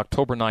on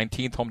October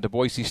 19th, home to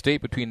Boise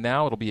State. Between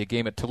now, it'll be a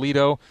game at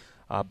Toledo,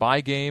 a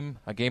bye game,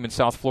 a game in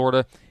South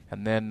Florida,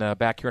 and then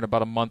back here in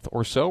about a month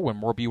or so when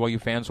more BYU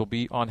fans will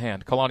be on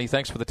hand. Kalani,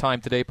 thanks for the time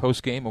today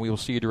post-game, and we will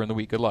see you during the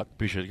week. Good luck.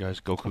 Appreciate it,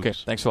 guys. Go Cougars.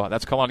 Okay, thanks a lot.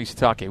 That's Kalani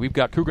Sitake. We've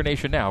got Cougar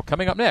Nation now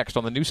coming up next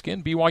on the new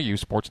skin BYU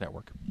Sports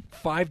Network.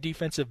 5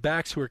 defensive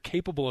backs who are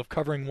capable of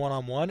covering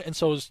one-on-one, and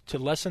so as to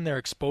lessen their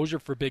exposure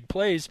for big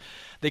plays,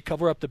 they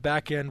cover up the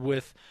back end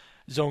with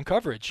zone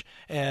coverage.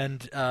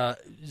 And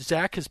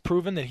Zach has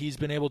proven that he's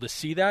been able to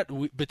see that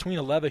between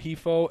Aleva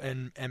Hifo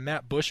and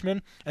Matt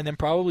Bushman, and then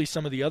probably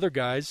some of the other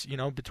guys, you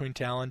know, between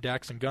Talon,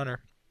 Dax, and Gunner.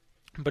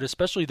 But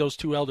especially those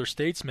two elder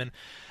statesmen,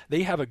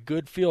 they have a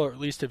good feel, or at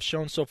least have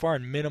shown so far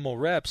in minimal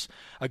reps,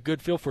 a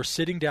good feel for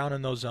sitting down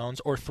in those zones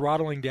or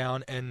throttling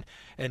down and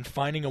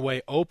finding a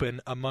way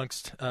open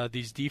amongst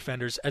these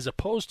defenders, as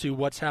opposed to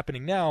what's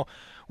happening now,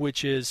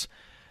 which is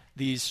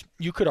these,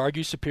 you could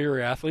argue,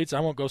 superior athletes. I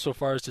won't go so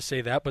far as to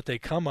say that, but they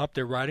come up,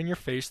 they're right in your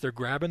face, they're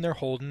grabbing, they're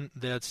holding.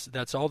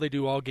 That's all they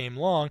do all game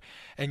long,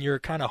 and you're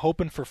kind of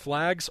hoping for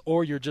flags,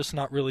 or you're just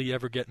not really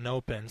ever getting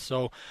open.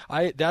 So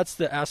that's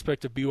the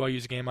aspect of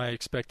BYU's game I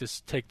expect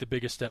to take the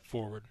biggest step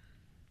forward.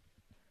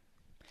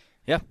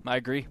 Yeah, I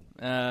agree.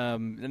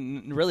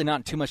 Really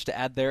not too much to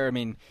add there. I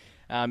mean,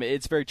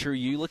 it's very true.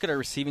 You look at our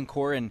receiving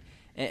core, and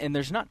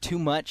there's not too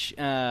much.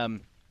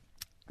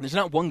 There's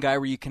not one guy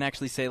where you can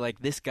actually say, like,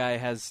 this guy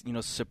has, you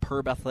know,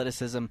 superb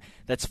athleticism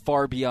that's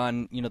far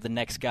beyond, you know, the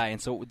next guy. And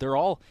so they're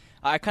all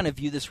 – I kind of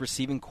view this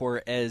receiving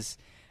core as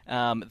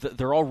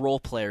they're all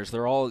role players.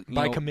 They're all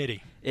by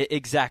committee.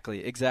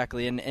 Exactly.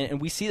 And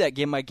we see that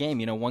game by game.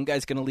 You know, one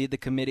guy's going to lead the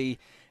committee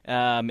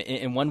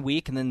in 1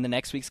 week, and then the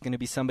next week's going to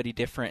be somebody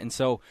different. And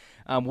so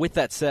with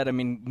that said, I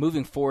mean,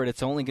 moving forward,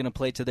 it's only going to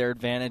play to their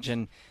advantage.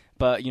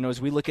 But, you know, as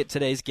we look at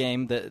today's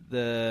game,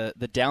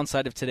 the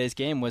downside of today's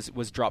game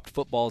was dropped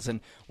footballs. And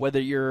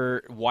whether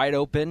you're wide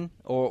open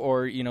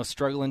or you know,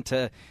 struggling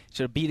to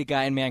beat a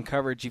guy in man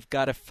coverage, you've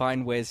got to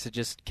find ways to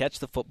just catch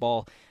the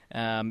football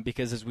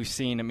because, as we've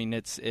seen, I mean,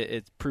 it's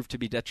proved to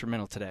be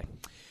detrimental today.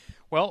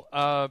 Well,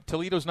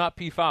 Toledo's not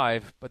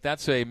P5, but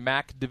that's a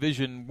MAC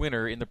division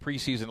winner in the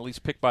preseason, at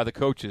least picked by the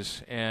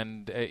coaches.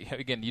 And,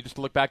 again, you just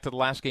look back to the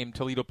last game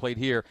Toledo played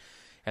here.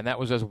 and that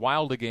was as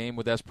wild a game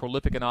with as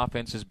prolific an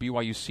offense as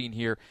BYU's seen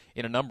here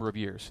in a number of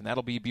years. And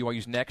that'll be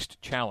BYU's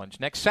next challenge.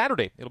 Next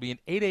Saturday, it'll be an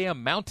 8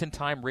 a.m. Mountain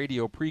Time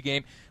radio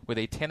pregame with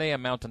a 10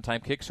 a.m. Mountain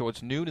Time kick, so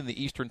it's noon in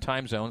the Eastern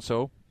Time Zone,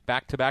 so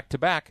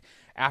back-to-back-to-back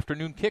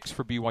afternoon kicks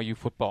for BYU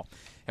football.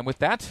 And with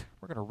that,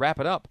 we're going to wrap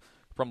it up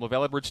from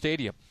LaVell Edwards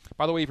Stadium.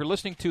 By the way, if you're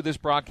listening to this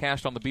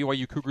broadcast on the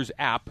BYU Cougars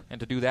app, and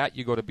to do that,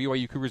 you go to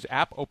BYU Cougars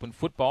app, open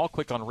football,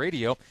 click on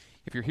radio.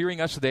 If you're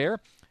hearing us there,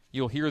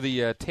 you'll hear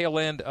the tail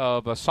end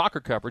of soccer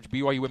coverage,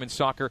 BYU women's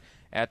soccer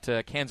at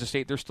Kansas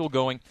State. They're still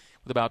going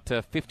with about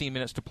 15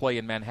 minutes to play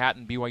in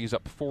Manhattan. BYU's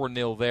up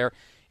 4-0 there.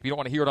 If you don't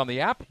want to hear it on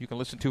the app, you can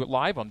listen to it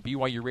live on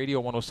BYU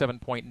Radio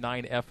 107.9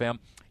 FM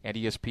and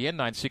ESPN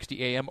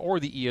 960 AM or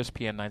the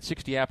ESPN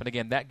 960 app. And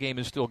again, that game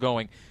is still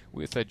going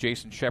with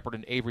Jason Shepard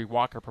and Avery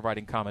Walker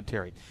providing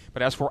commentary.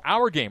 But as for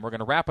our game, we're going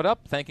to wrap it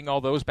up, thanking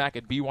all those back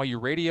at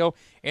BYU Radio,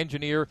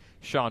 engineer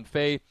Sean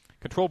Fay,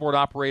 control board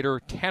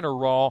operator Tanner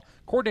Rawl,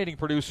 coordinating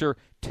producer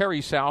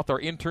Terry South, our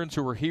interns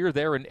who are here,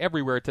 there, and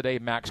everywhere today,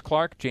 Max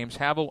Clark, James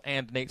Havel,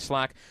 and Nate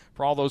Slack.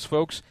 For all those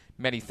folks,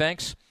 many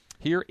thanks.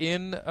 Here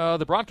in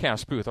the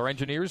broadcast booth, our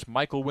engineers,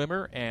 Michael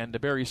Wimmer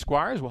and Barry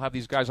Squires. We'll have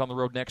these guys on the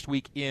road next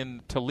week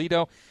in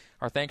Toledo.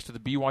 Our thanks to the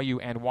BYU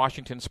and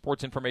Washington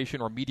Sports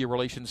Information or Media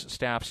Relations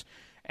staffs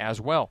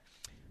as well.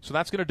 So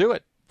that's going to do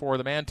it. For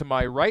the man to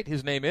my right,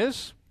 his name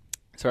is...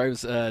 Sorry, I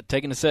was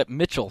taking a sip.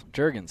 Mitchell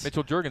Juergens.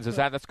 Mitchell Juergens, is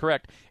that? That's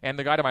correct. And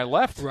the guy to my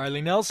left... Riley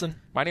Nelson.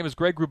 My name is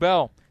Greg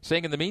Wrubell.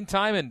 Saying in the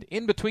meantime and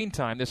in between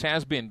time, this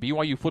has been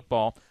BYU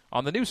Football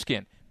on the new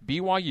skin,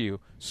 BYU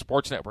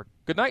Sports Network.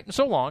 Good night and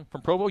so long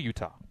from Provo,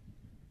 Utah.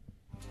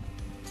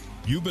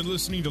 You've been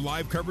listening to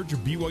live coverage of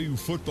BYU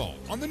football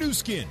on the new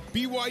skin,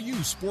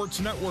 BYU Sports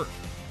Network.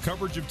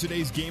 Coverage of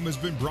today's game has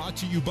been brought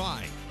to you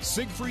by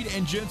Siegfried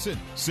 & Jensen.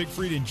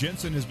 Siegfried &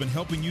 Jensen has been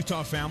helping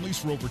Utah families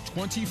for over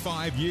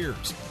 25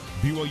 years.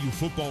 BYU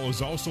football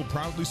is also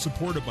proudly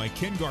supported by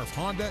Kengarf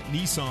Honda,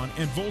 Nissan,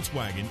 and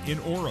Volkswagen in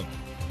Orem.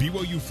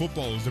 BYU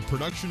football is a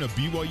production of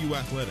BYU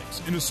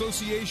Athletics in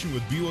association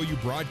with BYU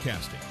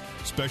Broadcasting.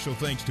 Special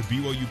thanks to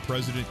BYU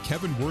President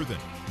Kevin Worthen,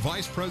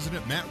 Vice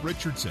President Matt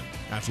Richardson,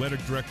 Athletic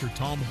Director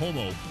Tom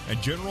Homo,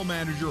 and General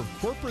Manager of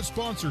Corporate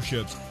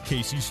Sponsorships,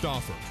 Casey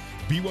Stauffer.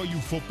 BYU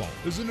football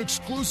is an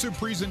exclusive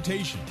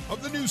presentation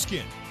of the new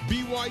skin,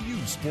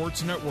 BYU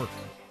Sports Network.